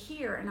say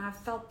here, and I've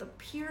felt the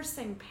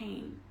piercing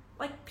pain,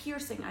 like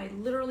piercing. I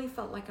literally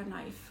felt like a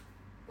knife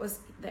was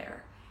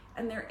there.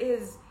 And there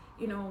is,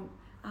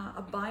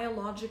 a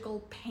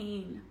biological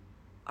pain.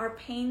 Our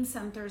pain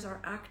centers are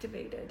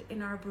activated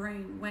in our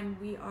brain when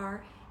we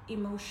are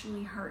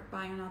emotionally hurt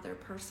by another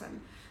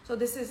person. So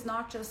this is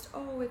not just,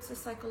 it's a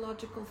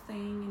psychological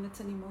thing and it's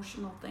an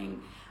emotional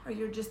thing, or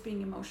you're just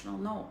being emotional.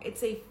 No,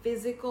 it's a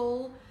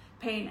physical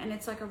pain, and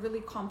it's like a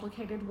really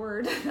complicated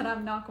word that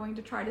I'm not going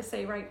to try to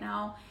say right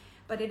now,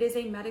 but it is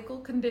a medical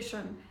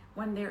condition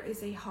when there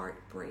is a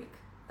heartbreak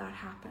that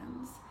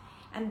happens.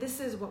 And this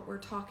is what we're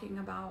talking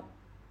about.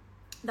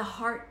 The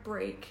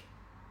heartbreak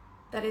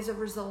that is a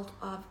result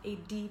of a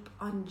deep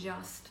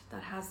unjust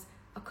that has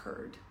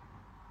occurred.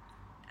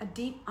 A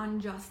deep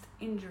unjust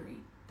injury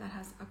that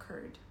has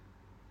occurred.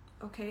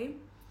 Okay?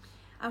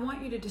 I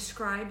want you to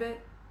describe it.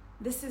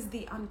 This is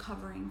the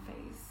uncovering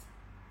phase.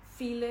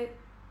 Feel it.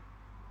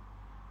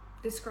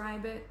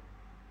 Describe it.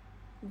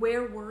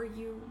 Where were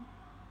you?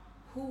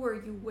 Who were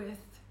you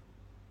with?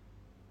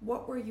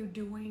 What were you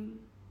doing?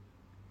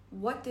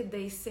 What did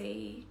they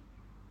say?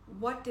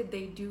 What did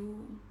they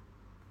do?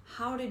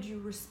 How did you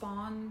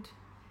respond?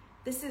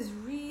 This is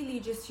really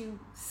just you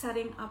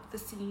setting up the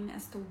scene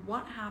as to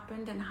what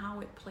happened and how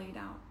it played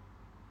out.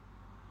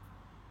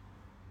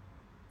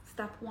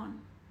 Step 1.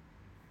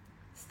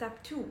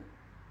 Step 2.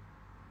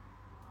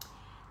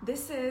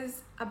 This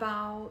is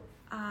about,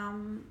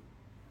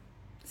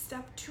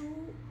 step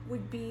 2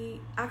 would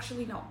be,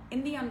 actually no,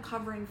 in the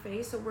uncovering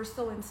phase, so we're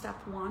still in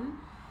step 1.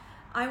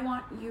 I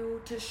want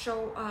you to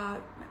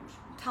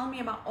tell me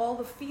about all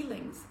the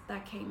feelings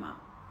that came up.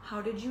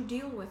 How did you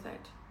deal with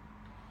it?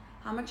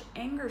 How much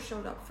anger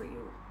showed up for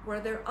you? Were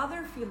there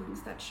other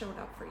feelings that showed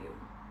up for you?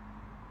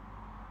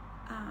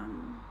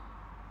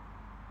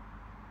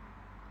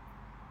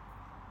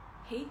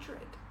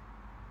 Hatred.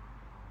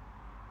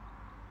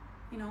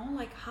 You know,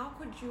 like, how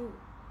could you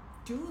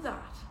do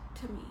that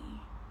to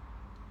me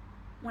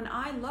when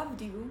I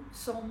loved you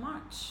so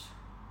much?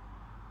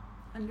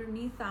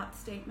 Underneath that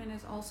statement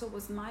is also,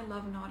 was my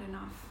love not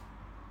enough?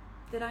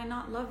 Did I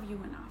not love you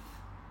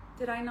enough?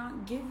 Did I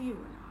not give you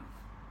enough?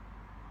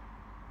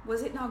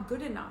 Was it not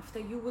good enough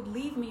that you would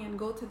leave me and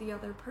go to the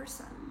other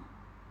person?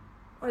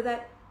 Or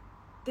that,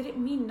 did it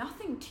mean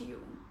nothing to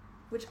you?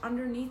 Which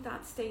underneath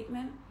that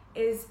statement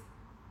is,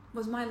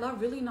 was my love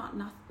really not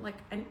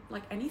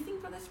like anything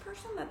for this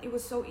person, that it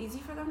was so easy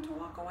for them to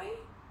walk away?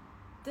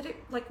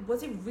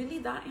 Was it really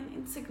that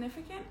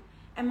insignificant?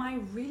 Am I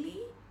really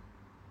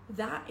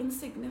that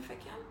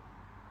insignificant?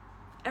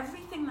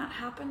 Everything that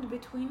happened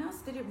between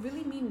us, did it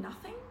really mean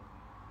nothing?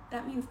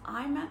 That means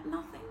I meant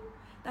nothing?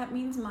 That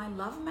means my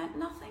love meant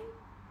nothing?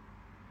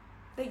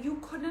 That you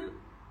couldn't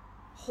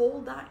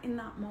hold that in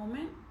that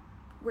moment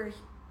where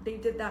they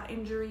did that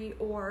injury,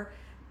 or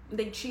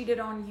they cheated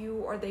on you,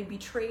 or they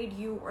betrayed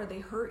you, or they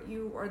hurt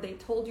you, or they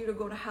told you to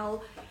go to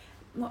hell?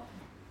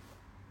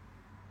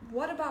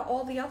 What about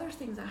all the other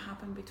things that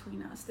happened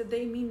between us? Did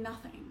they mean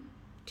nothing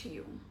to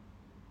you?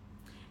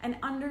 And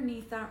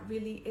underneath that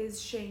really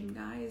is shame,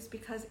 guys,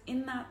 because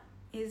in that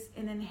is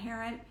an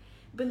inherent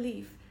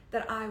belief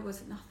that I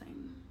was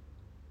nothing,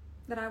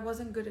 that I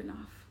wasn't good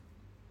enough.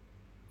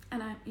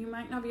 And you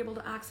might not be able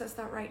to access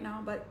that right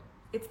now, but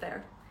it's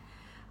there.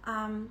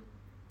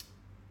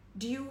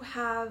 Do you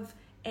have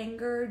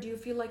anger? Do you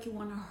feel like you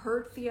want to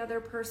hurt the other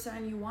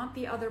person? You want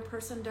the other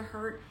person to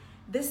hurt?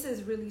 This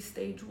is really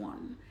stage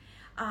 1.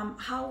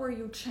 How were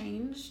you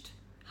changed?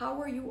 How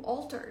were you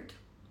altered?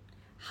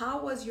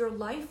 How was your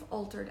life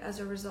altered as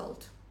a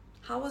result?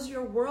 How was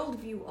your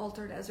worldview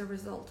altered as a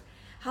result?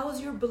 How was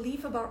your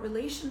belief about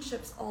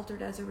relationships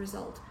altered as a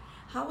result?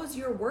 How was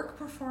your work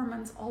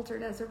performance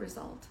altered as a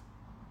result?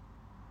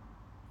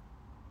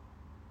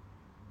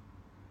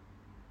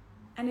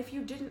 And if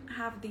you didn't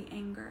have the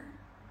anger,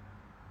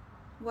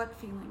 what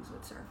feelings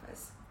would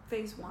surface?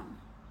 Phase 1,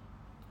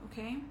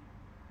 okay?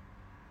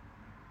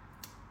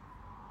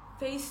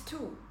 Phase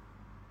 2,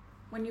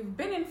 when you've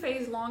been in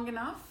phase long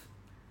enough,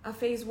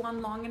 phase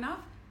 1 long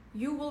enough,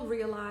 you will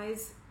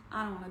realize,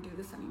 I don't want to do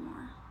this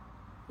anymore.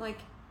 Like,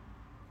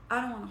 I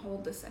don't want to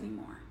hold this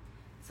anymore.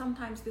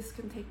 Sometimes this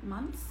can take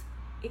months.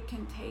 It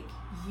can take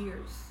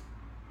years.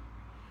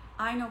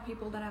 I know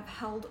people that have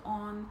held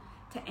on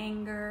to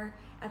anger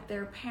at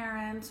their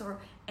parents, or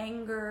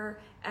anger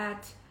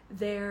at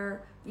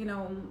their,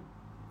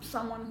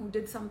 someone who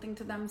did something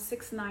to them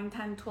 6, 9,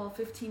 10, 12,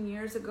 15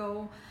 years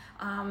ago.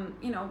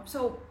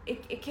 So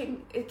it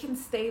can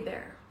stay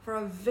there for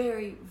a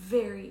very,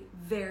 very,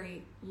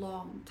 very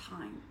long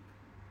time.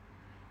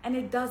 And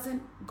it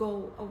doesn't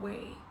go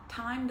away.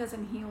 Time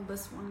doesn't heal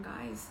this one,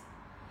 guys.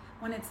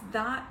 When it's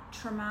that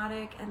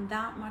traumatic and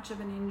that much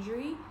of an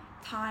injury,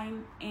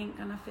 time ain't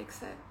gonna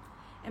fix it.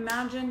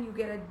 Imagine you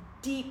get a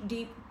deep,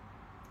 deep,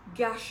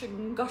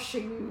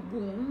 gushing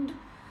wound,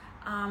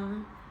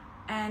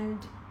 and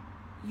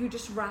you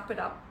just wrap it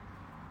up.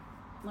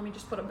 Let me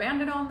just put a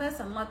Band-Aid on this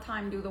and let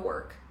time do the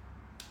work.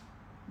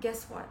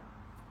 Guess what?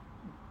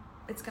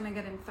 It's gonna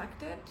get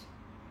infected.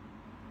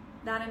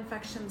 That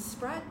infection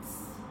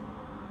spreads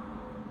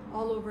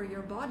all over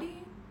your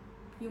body.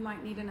 You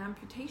might need an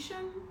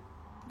amputation.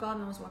 God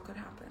knows what could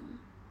happen,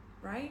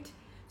 right?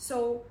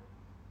 So,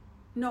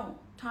 no,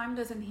 time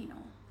doesn't heal.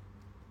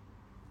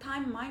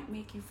 Time might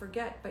make you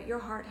forget, but your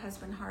heart has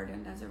been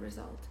hardened as a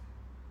result.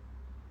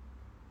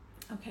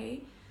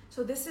 Okay?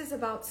 So this is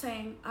about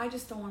saying, I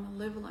just don't want to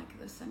live like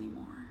this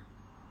anymore.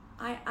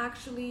 I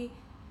actually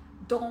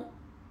don't.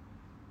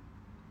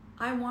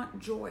 I want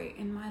joy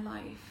in my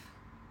life.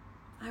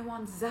 I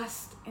want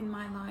zest in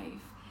my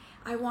life.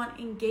 I want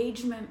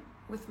engagement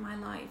with my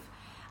life.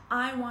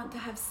 I want to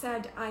have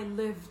said I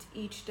lived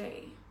each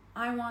day.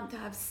 I want to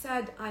have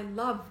said I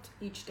loved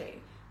each day.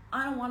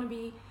 I don't want to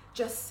be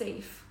just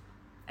safe.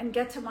 and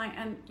get to my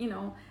end,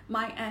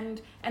 my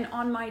end, and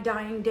on my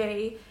dying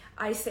day,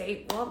 I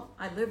say, well,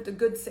 I lived a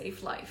good,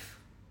 safe life.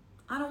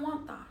 I don't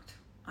want that.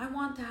 I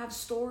want to have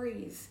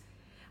stories.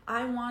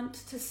 I want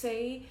to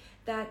say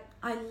that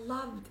I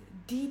loved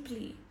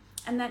deeply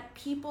and that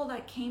people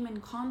that came in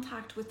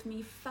contact with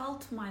me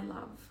felt my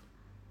love.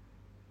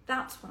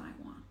 That's what I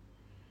want.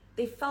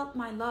 They felt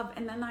my love,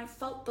 and then I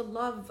felt the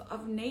love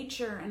of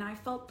nature, and I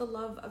felt the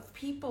love of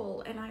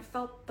people, and I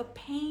felt the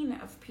pain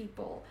of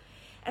people,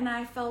 and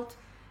I felt,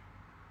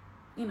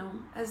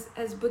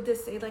 as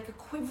Buddhists say, like a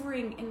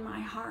quivering in my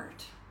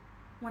heart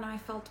when I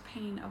felt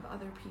pain of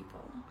other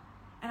people.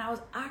 And I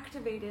was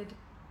activated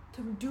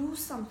to do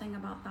something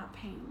about that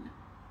pain.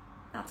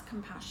 That's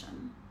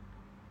compassion.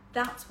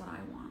 That's what I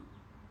want.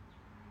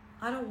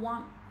 I don't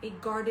want a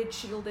guarded,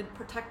 shielded,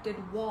 protected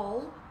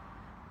wall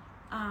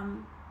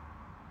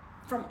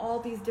from all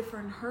these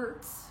different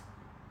hurts.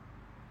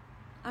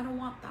 I don't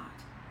want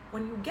that.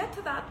 When you get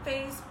to that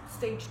phase,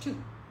 stage 2,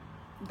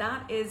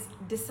 that is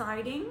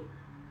deciding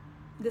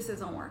this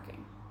isn't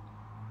working.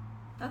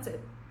 That's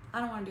it. I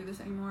don't want to do this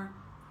anymore.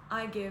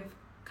 I give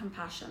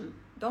compassion.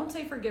 Don't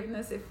say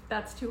forgiveness if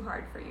that's too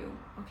hard for you,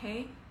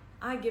 okay?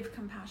 I give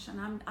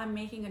compassion. I'm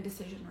making a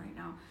decision right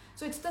now.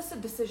 So it's just a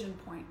decision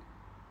point.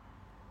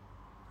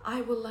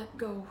 I will let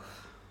go.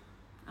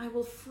 I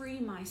will free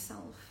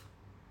myself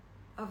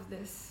of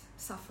this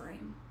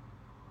suffering.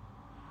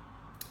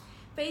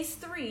 Phase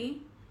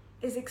 3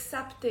 is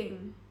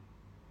accepting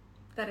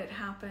that it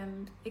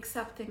happened,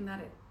 accepting that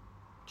it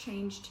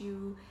changed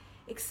you,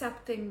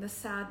 accepting the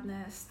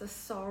sadness, the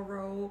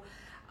sorrow,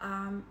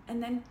 and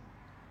then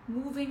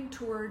moving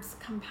towards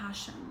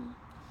compassion.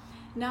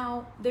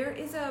 Now, there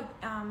is a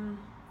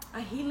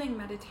healing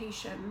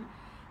meditation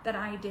that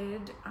I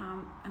did,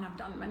 and I've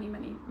done many,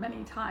 many,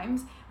 many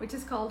times, which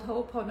is called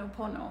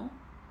Ho'oponopono.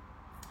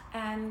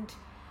 And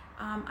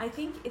I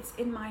think it's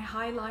in my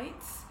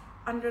highlights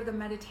under the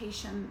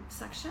meditation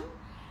section.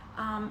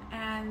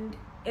 And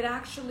it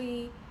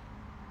actually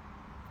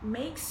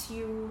makes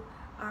you,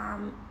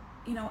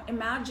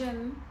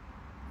 imagine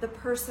the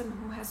person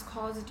who has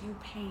caused you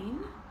pain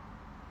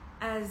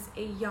as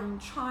a young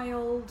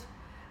child,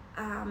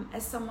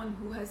 as someone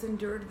who has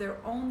endured their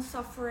own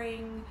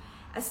suffering,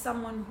 as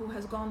someone who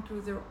has gone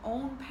through their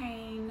own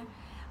pain.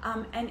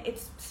 And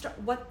it's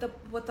what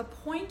the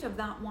point of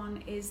that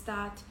one is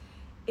that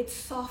it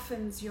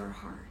softens your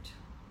heart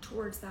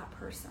towards that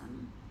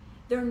person.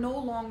 They're no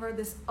longer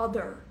this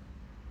other,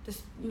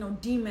 this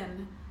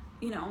demon,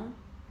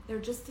 they're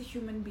just a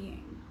human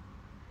being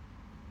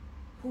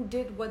who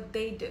did what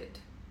they did.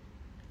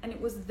 And it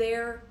was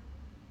their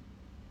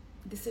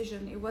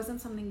decision. It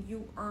wasn't something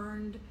you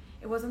earned.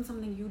 It wasn't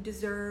something you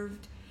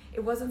deserved.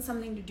 It wasn't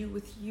something to do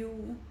with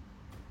you.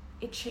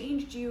 It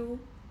changed you.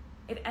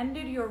 It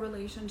ended your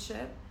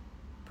relationship,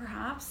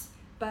 perhaps,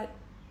 but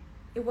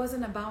it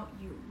wasn't about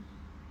you.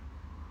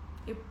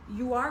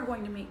 You are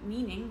going to make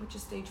meaning, which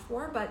is stage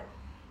 4, but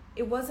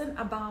it wasn't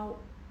about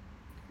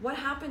what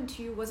happened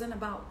to you. Wasn't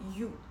about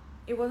you.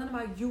 It wasn't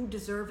about you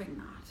deserving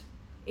that.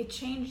 It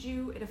changed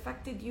you, it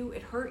affected you,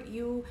 it hurt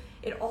you,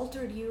 it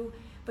altered you,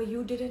 but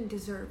you didn't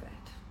deserve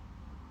it.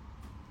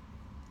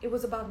 It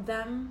was about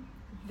them,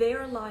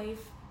 their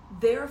life,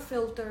 their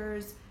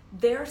filters,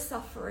 their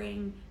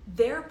suffering,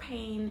 their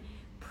pain,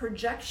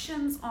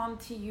 projections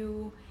onto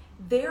you,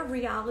 their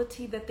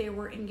reality that they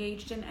were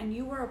engaged in, and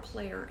you were a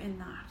player in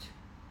that.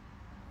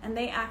 And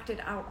they acted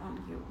out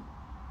on you.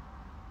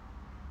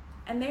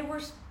 And they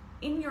were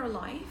in your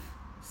life,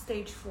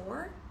 stage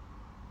 4,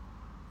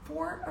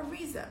 for a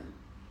reason.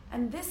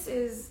 And this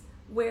is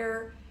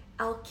where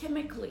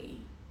alchemically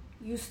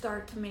you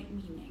start to make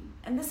meaning.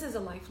 And this is a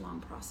lifelong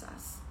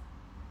process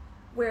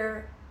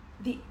where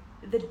the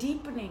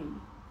deepening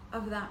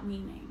of that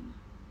meaning.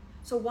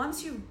 So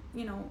once you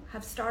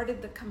have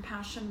started the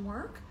compassion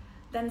work,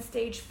 then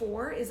stage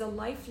 4 is a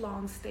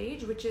lifelong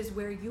stage, which is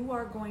where you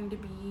are going to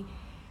be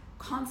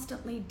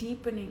constantly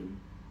deepening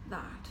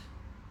that.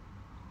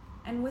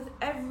 And with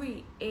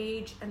every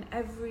age and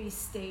every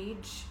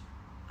stage,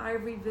 I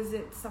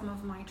revisit some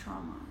of my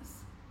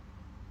traumas.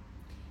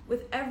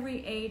 With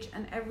every age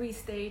and every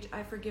stage,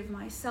 I forgive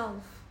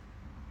myself.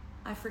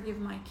 I forgive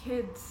my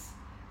kids.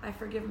 I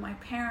forgive my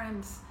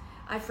parents.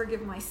 I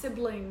forgive my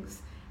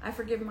siblings. I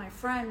forgive my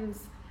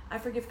friends. I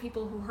forgive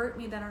people who hurt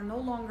me that are no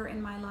longer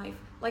in my life.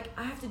 Like,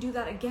 I have to do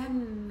that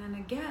again and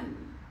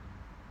again.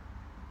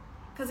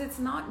 Because it's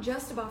not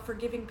just about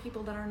forgiving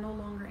people that are no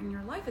longer in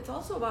your life. It's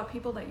also about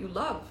people that you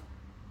love.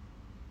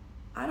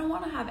 I don't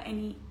want to have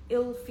any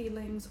ill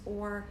feelings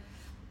or,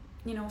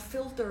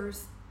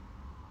 filters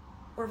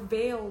or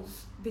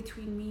veils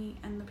between me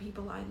and the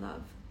people I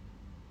love.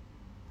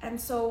 And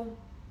so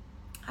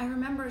I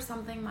remember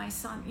something my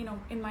son,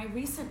 in my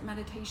recent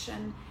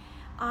meditation,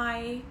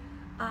 I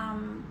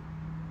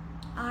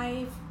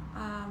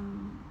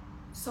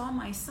saw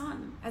my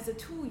son as a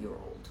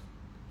 2-year-old,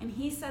 and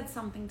he said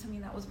something to me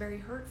that was very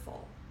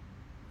hurtful.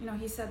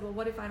 He said, well,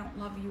 what if I don't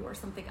love you or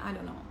something? I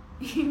don't know.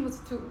 He was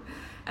 2,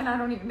 and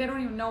they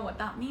don't even know what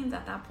that means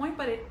at that point,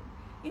 but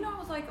I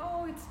was like,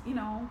 oh, it's,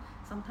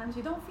 sometimes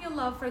you don't feel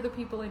love for the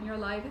people in your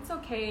life. It's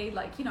okay.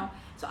 Like,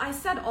 so I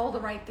said all the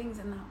right things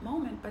in that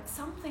moment, but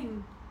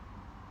something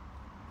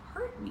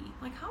hurt me.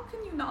 Like, how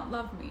can you not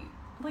love me?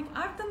 Like,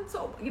 I've done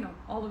so,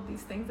 all of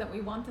these things that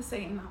we want to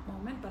say in that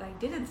moment, but I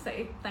didn't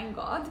say, thank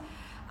God.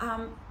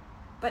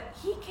 But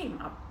he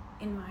came up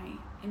in my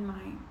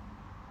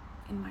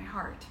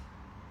heart.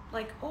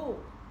 Like, oh,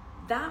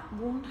 that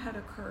wound had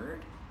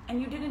occurred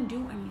and you didn't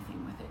do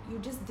anything with it. You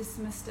just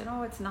dismissed it.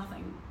 Oh, it's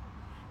nothing.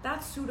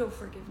 That's pseudo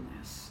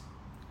forgiveness.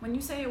 When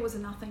you say it was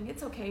nothing,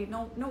 it's okay.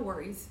 No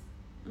worries.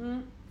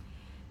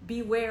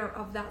 Beware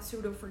of that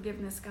pseudo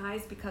forgiveness,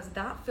 guys, because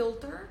that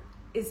filter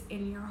is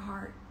in your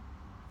heart.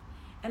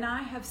 And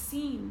I have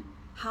seen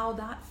how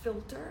that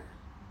filter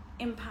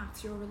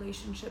impacts your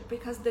relationship,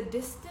 because the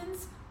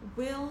distance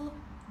will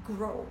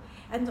grow.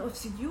 And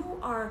if you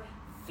are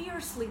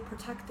fiercely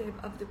protective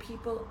of the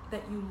people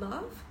that you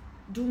love,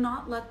 do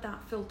not let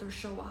that filter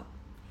show up.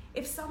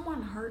 If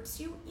someone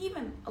hurts you,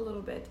 even a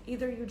little bit,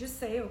 either you just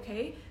say,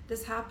 okay,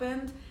 this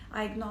happened,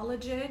 I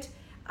acknowledge it,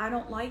 I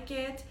don't like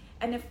it.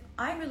 And if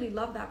I really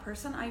love that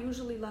person, I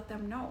usually let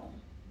them know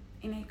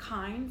in a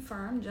kind,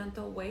 firm,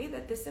 gentle way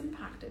that this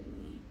impacted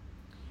me.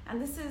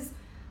 And this is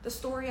the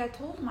story I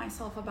told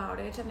myself about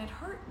it, and it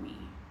hurt me.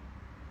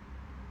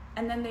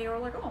 And then they were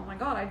like, oh my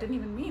God, I didn't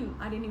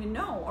even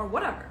know, or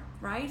whatever,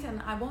 right?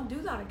 And I won't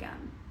do that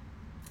again.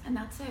 And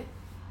that's it.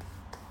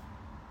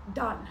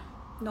 Done.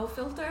 No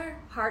filter,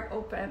 heart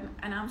open,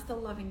 and I'm still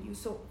loving you.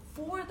 So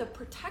for the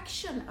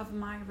protection of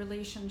my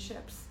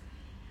relationships,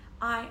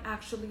 I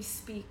actually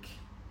speak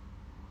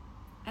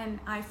and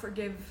I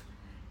forgive,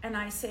 and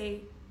I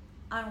say,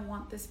 I don't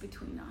want this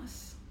between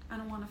us. I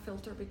don't want a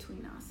filter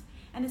between us.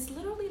 And it's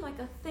literally like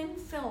a thin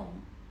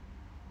film.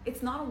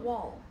 It's not a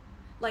wall.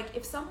 Like,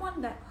 if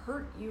someone that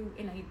hurt you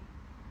in a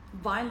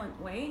violent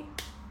way,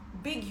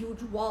 big,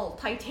 huge wall,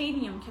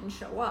 titanium can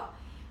show up.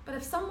 But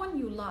if someone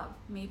you love,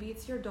 maybe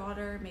it's your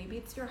daughter, maybe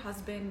it's your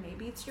husband,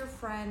 maybe it's your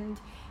friend,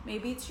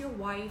 maybe it's your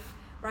wife,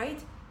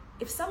 right?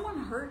 If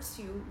someone hurts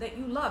you that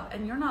you love,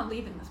 and you're not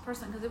leaving this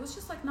person because it was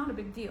just like not a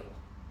big deal,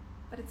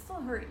 but it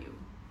still hurt you,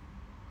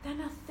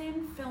 then a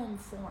thin film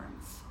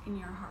forms in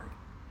your heart.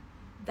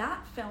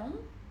 That film,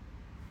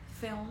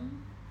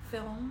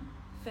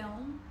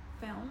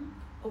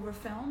 over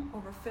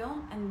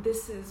film, and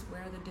this is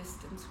where the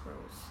distance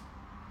grows.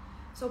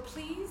 So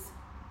please,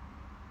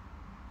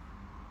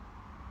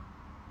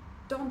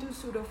 don't do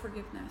pseudo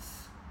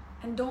forgiveness,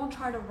 and don't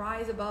try to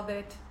rise above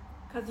it,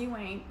 because you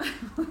ain't.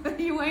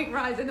 You ain't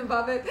rising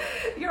above it.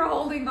 You're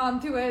holding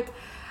on to it.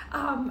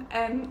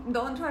 And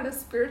don't try to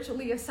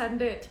spiritually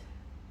ascend it.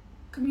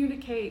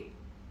 Communicate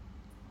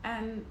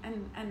and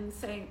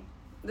say,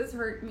 this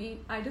hurt me.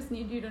 I just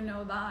need you to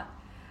know that.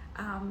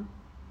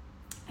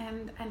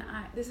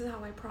 This is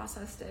how I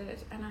processed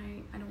it, and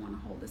I don't want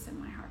to hold this in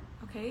my heart.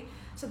 Okay?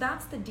 So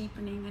that's the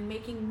deepening and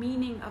making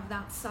meaning of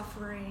that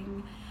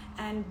suffering,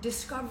 and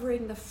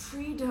discovering the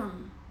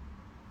freedom.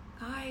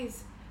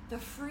 Guys, the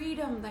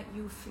freedom that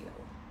you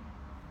feel.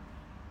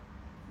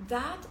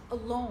 That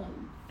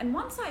alone. And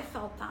once I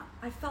felt that,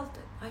 I felt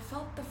it. I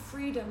felt the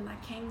freedom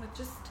that came with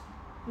just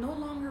no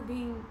longer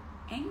being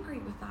angry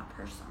with that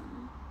person.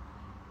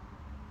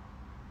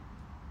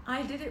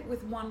 I did it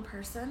with one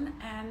person,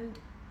 and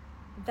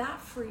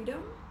that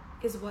freedom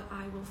is what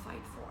I will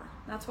fight for.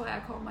 That's why I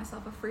call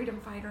myself a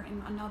freedom fighter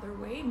in another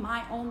way.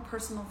 My own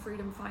personal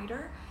freedom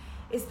fighter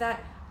is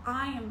that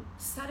I am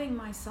setting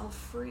myself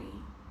free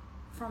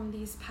from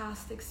these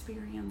past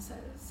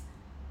experiences.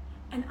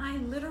 And I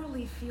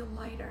literally feel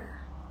lighter.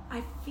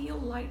 I feel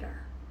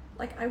lighter.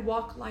 Like I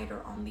walk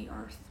lighter on the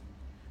earth.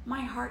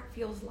 My heart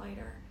feels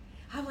lighter.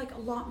 I have like a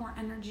lot more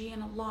energy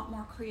and a lot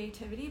more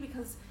creativity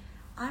because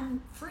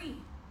I'm free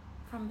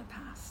from the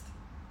past.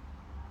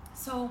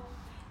 So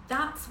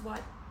that's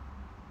what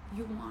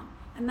you want.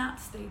 And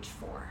that's stage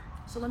 4.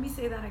 So let me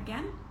say that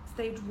again.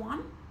 Stage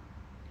 1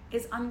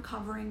 is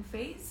uncovering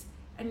phase,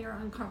 and you're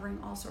uncovering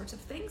all sorts of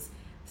things.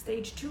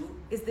 Stage 2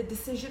 is the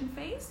decision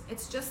phase.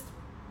 It's just,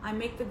 I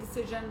make the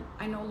decision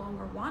I no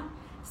longer want.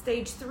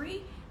 Stage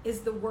 3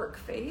 is the work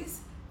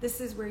phase.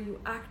 This is where you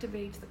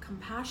activate the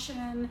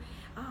compassion,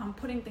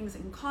 putting things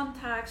in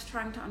context,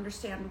 trying to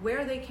understand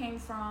where they came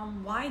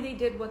from, why they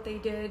did what they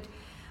did,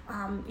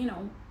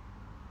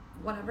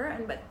 whatever.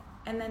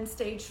 And then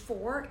stage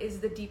 4 is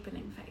the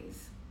deepening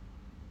phase.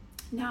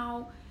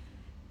 Now,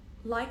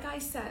 like I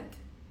said,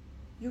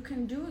 you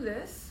can do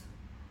this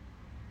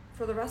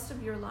for the rest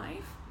of your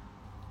life,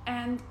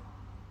 and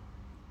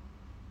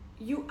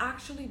you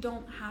actually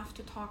don't have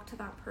to talk to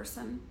that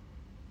person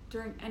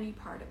during any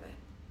part of it.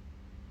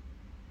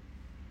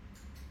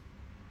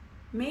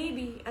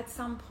 Maybe at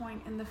some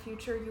point in the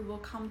future, you will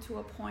come to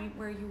a point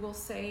where you will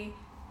say,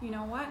 you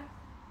know what,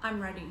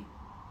 I'm ready.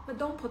 But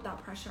don't put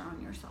that pressure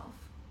on yourself.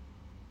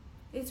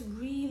 It's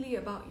really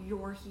about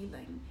your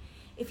healing.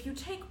 If you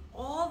take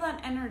all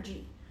that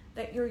energy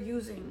that you're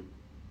using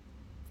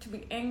to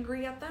be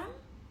angry at them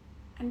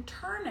and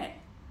turn it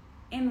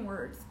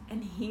inwards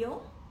and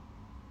heal,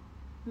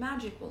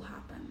 magic will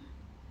happen.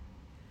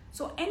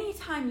 So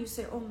anytime you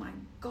say, oh my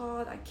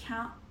God, I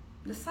can't,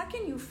 the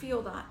second you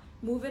feel that,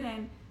 move it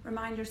in,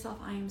 remind yourself,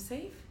 I am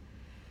safe,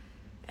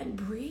 and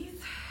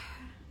breathe.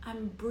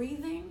 I'm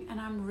breathing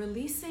and I'm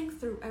releasing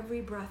through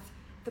every breath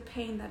the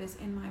pain that is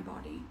in my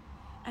body.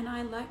 And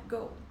I let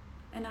go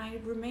and I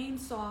remain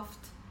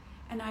soft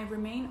and I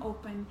remain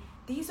open.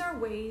 These are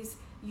ways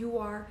you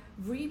are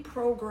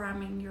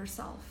reprogramming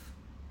yourself.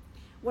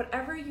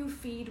 Whatever you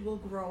feed will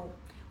grow.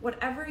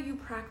 Whatever you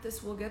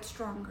practice will get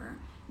stronger.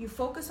 You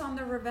focus on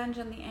the revenge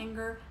and the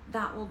anger,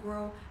 that will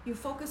grow. You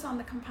focus on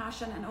the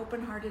compassion and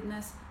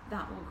open-heartedness,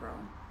 that will grow.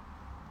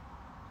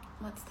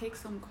 Let's take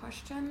some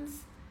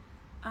questions.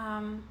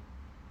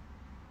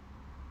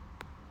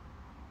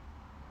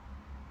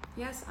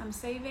 Yes, I'm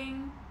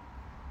saving.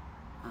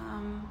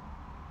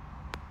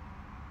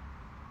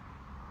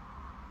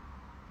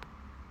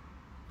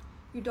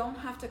 You don't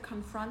have to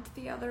confront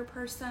the other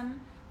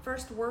person.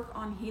 First, work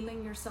on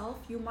healing yourself.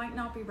 You might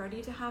not be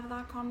ready to have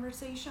that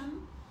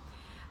conversation.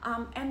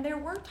 And there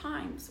were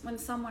times when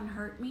someone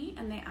hurt me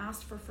and they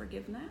asked for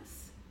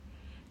forgiveness.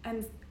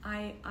 And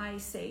I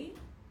say,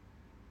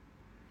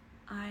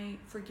 I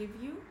forgive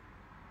you.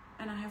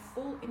 And I have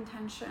full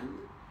intention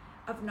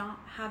of not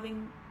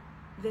having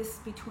this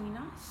between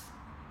us.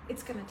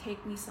 It's going to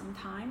take me some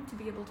time to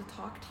be able to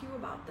talk to you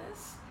about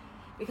this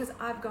because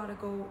I've got to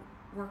go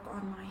work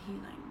on my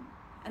healing.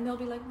 And they'll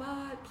be like,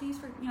 but please,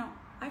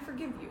 I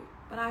forgive you,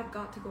 but I've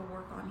got to go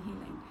work on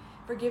healing.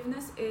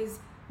 Forgiveness is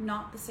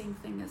not the same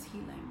thing as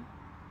healing.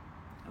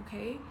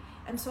 Okay?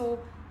 And so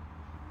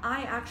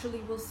I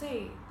actually will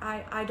say,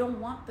 I don't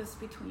want this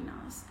between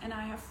us. And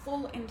I have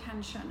full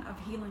intention of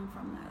healing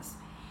from this.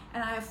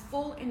 And I have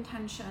full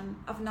intention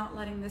of not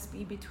letting this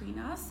be between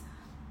us,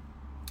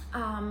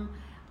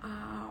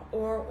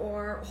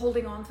 or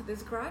holding on to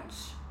this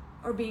grudge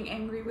or being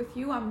angry with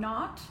you. I'm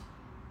not,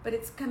 but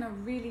it's gonna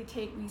really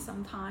take me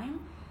some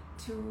time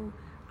to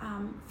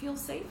feel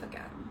safe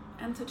again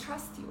and to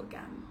trust you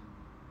again.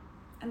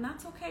 And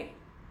that's okay.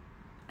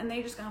 And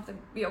they just gonna have to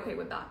be okay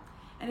with that.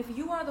 And if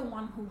you are the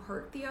one who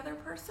hurt the other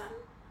person,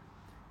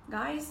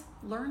 guys,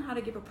 learn how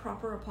to give a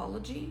proper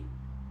apology.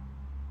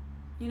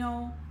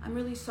 I'm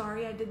really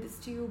sorry I did this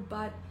to you,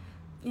 but,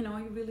 you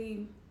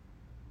really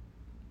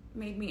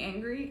made me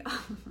angry.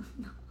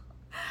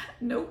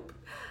 Nope,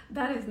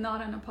 that is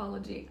not an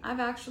apology. I've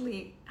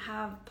actually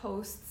have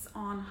posts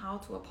on how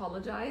to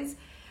apologize,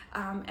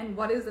 and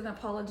what is an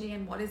apology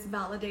and what is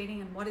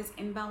validating and what is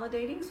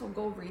invalidating. So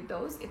go read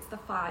those. It's the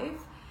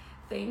 5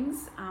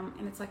 things,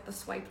 and it's like the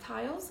swipe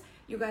tiles.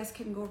 You guys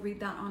can go read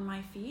that on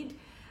my feed.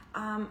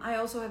 I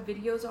also have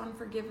videos on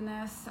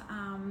forgiveness,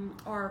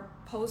 or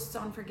posts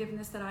on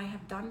forgiveness that I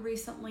have done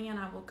recently and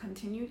I will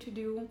continue to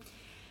do,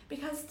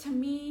 because to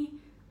me,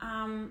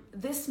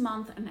 this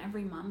month and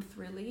every month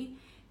really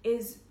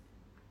is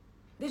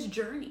this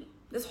journey,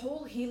 this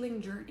whole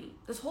healing journey,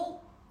 this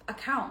whole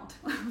account,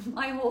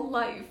 my whole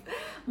life,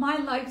 my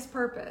life's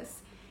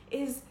purpose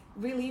is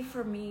really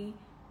for me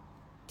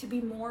to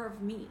be more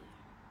of me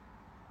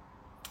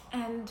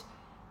and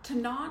to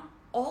not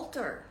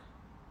alter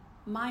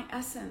my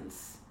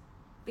essence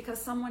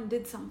because someone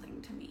did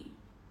something to me.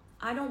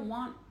 I don't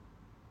want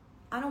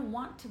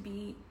to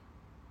be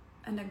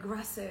an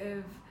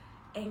aggressive,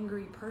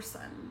 angry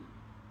person.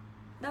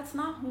 That's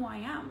not who I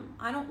am.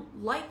 I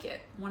don't like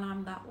it when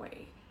I'm that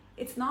way.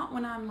 It's not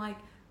when I'm like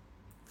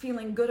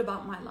feeling good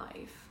about my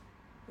life,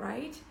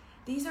 right?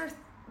 These are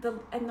the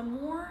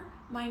more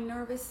my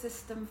nervous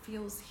system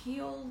feels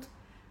healed,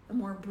 the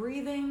more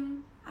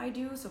breathing I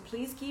do. So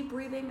please keep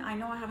breathing. I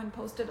know I haven't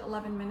posted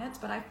 11 minutes,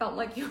 but I felt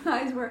like you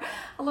guys were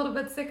a little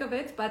bit sick of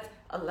it, but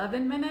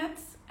 11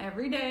 minutes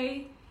every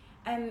day.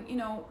 And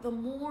the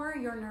more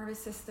your nervous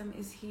system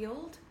is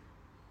healed,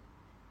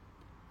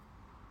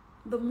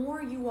 the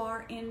more you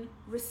are in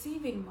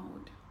receiving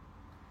mode,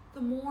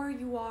 the more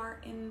you are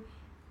in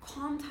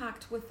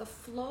contact with the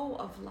flow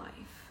of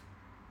life,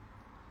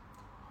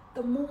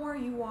 the more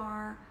you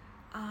are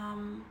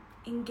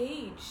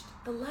engaged,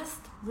 the less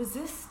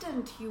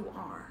resistant you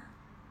are,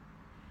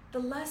 the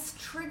less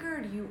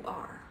triggered you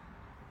are.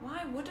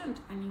 Why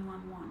wouldn't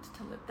anyone want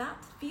to live?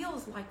 That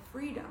feels like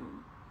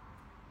freedom.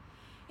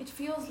 It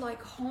feels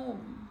like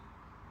home.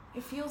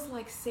 It feels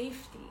like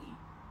safety.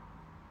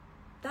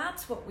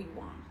 That's what we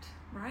want,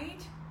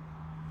 right?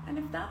 And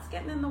if that's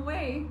getting in the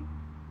way,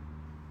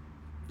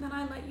 then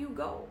I let you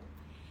go.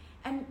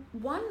 And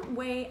one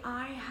way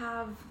I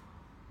have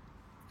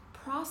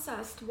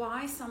processed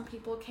why some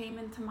people came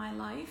into my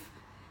life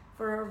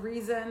for a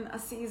reason, a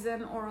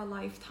season, or a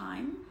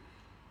lifetime,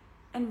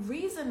 and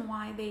reason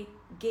why they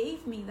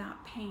gave me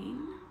that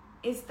pain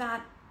is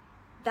that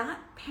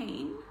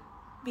pain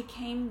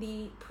became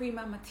the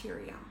prima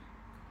materia.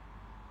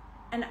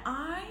 And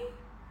I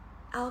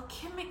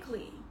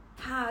alchemically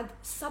had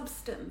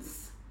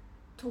substance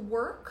to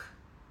work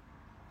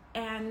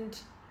and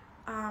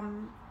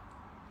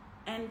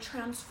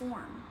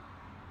transform.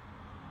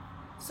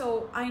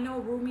 So I know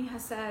Rumi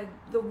has said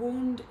the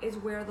wound is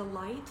where the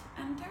light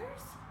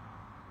enters.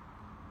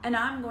 And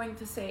I'm going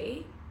to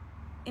say,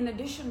 in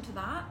addition to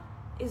that,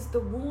 is the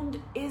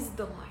wound is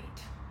the light.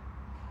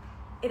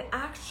 It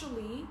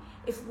actually,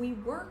 if we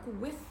work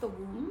with the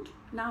wound,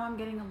 now I'm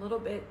getting a little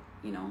bit,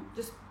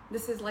 just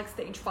this is like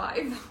stage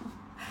 5.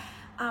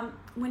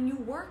 When you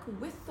work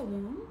with the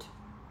wound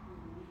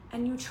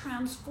and you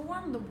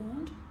transform the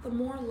wound, the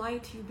more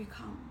light you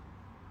become.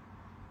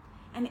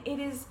 And it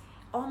is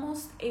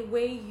almost a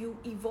way you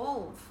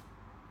evolve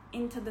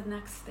into the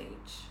next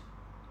stage.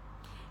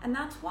 And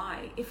that's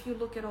why if you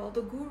look at all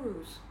the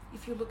gurus,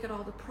 if you look at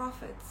all the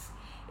prophets,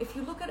 if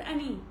you look at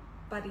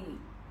anybody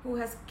who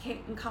has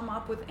come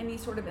up with any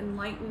sort of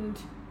enlightened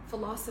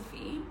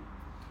philosophy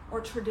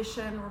or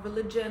tradition or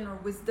religion or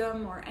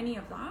wisdom or any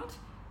of that,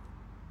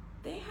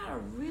 they had a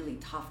really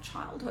tough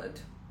childhood.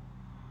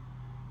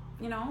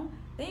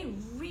 They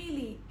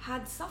really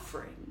had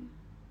suffering.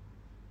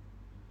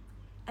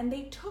 And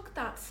they took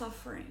that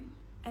suffering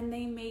and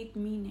they made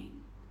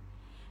meaning.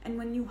 And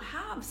when you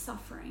have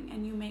suffering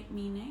and you make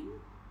meaning,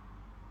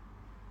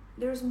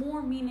 there's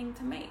more meaning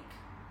to make.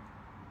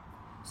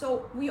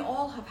 So we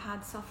all have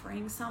had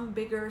suffering, some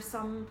bigger,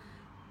 some,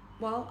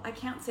 I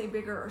can't say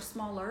bigger or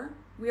smaller.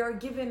 We are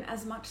given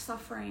as much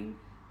suffering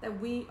that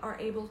we are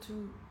able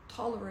to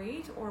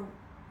tolerate or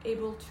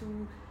able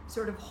to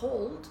sort of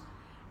hold.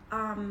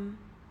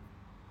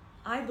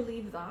 I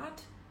believe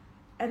that.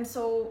 And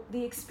so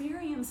the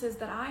experiences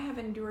that I have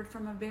endured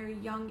from a very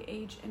young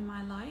age in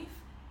my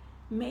life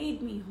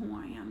made me who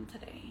I am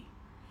today.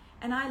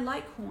 And I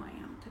like who I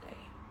am today.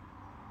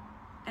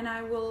 And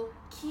I will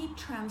keep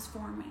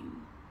transforming,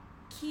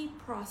 keep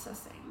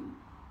processing,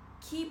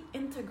 keep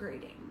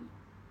integrating,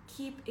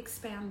 keep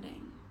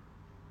expanding,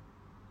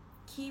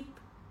 keep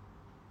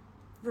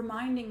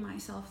reminding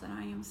myself that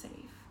I am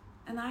safe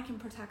and I can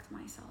protect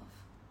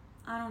myself.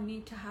 I don't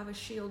need to have a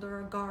shield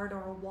or a guard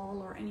or a wall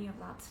or any of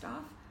that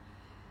stuff.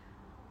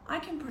 I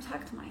can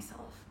protect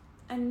myself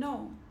and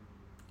know,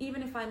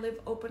 even if I live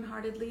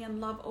open-heartedly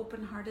and love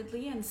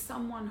open-heartedly and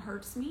someone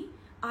hurts me,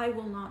 I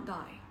will not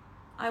die.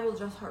 I will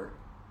just hurt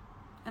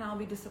and I'll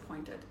be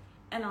disappointed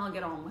and I'll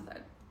get on with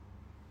it.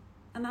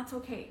 And that's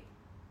okay.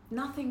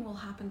 Nothing will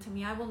happen to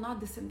me. I will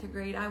not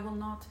disintegrate. I will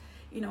not,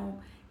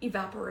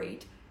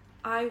 evaporate.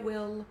 I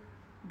will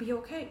be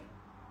okay.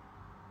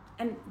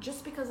 And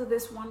just because of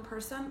this one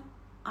person,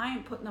 I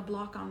ain't putting a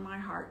block on my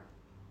heart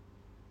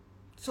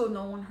so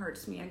no one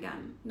hurts me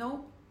again.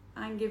 Nope,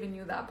 I'm giving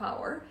you that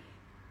power.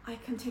 I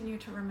continue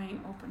to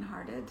remain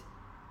open-hearted.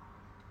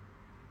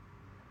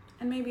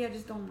 And maybe I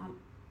just don't want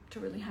to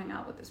really hang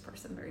out with this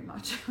person very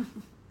much.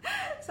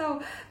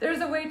 So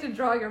there's a way to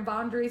draw your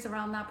boundaries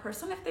around that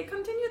person. If they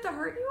continue to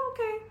hurt you,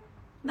 okay.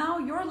 Now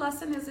your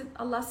lesson is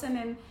a lesson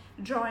in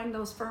drawing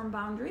those firm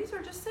boundaries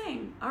or just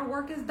saying, our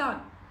work is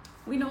done.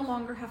 We no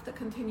longer have to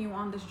continue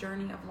on this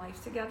journey of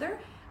life together.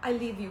 I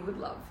leave you with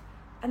love.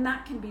 And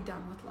that can be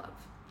done with love,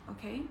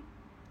 okay?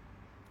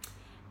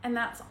 And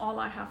that's all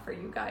I have for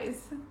you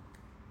guys.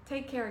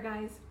 Take care,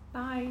 guys.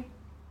 Bye.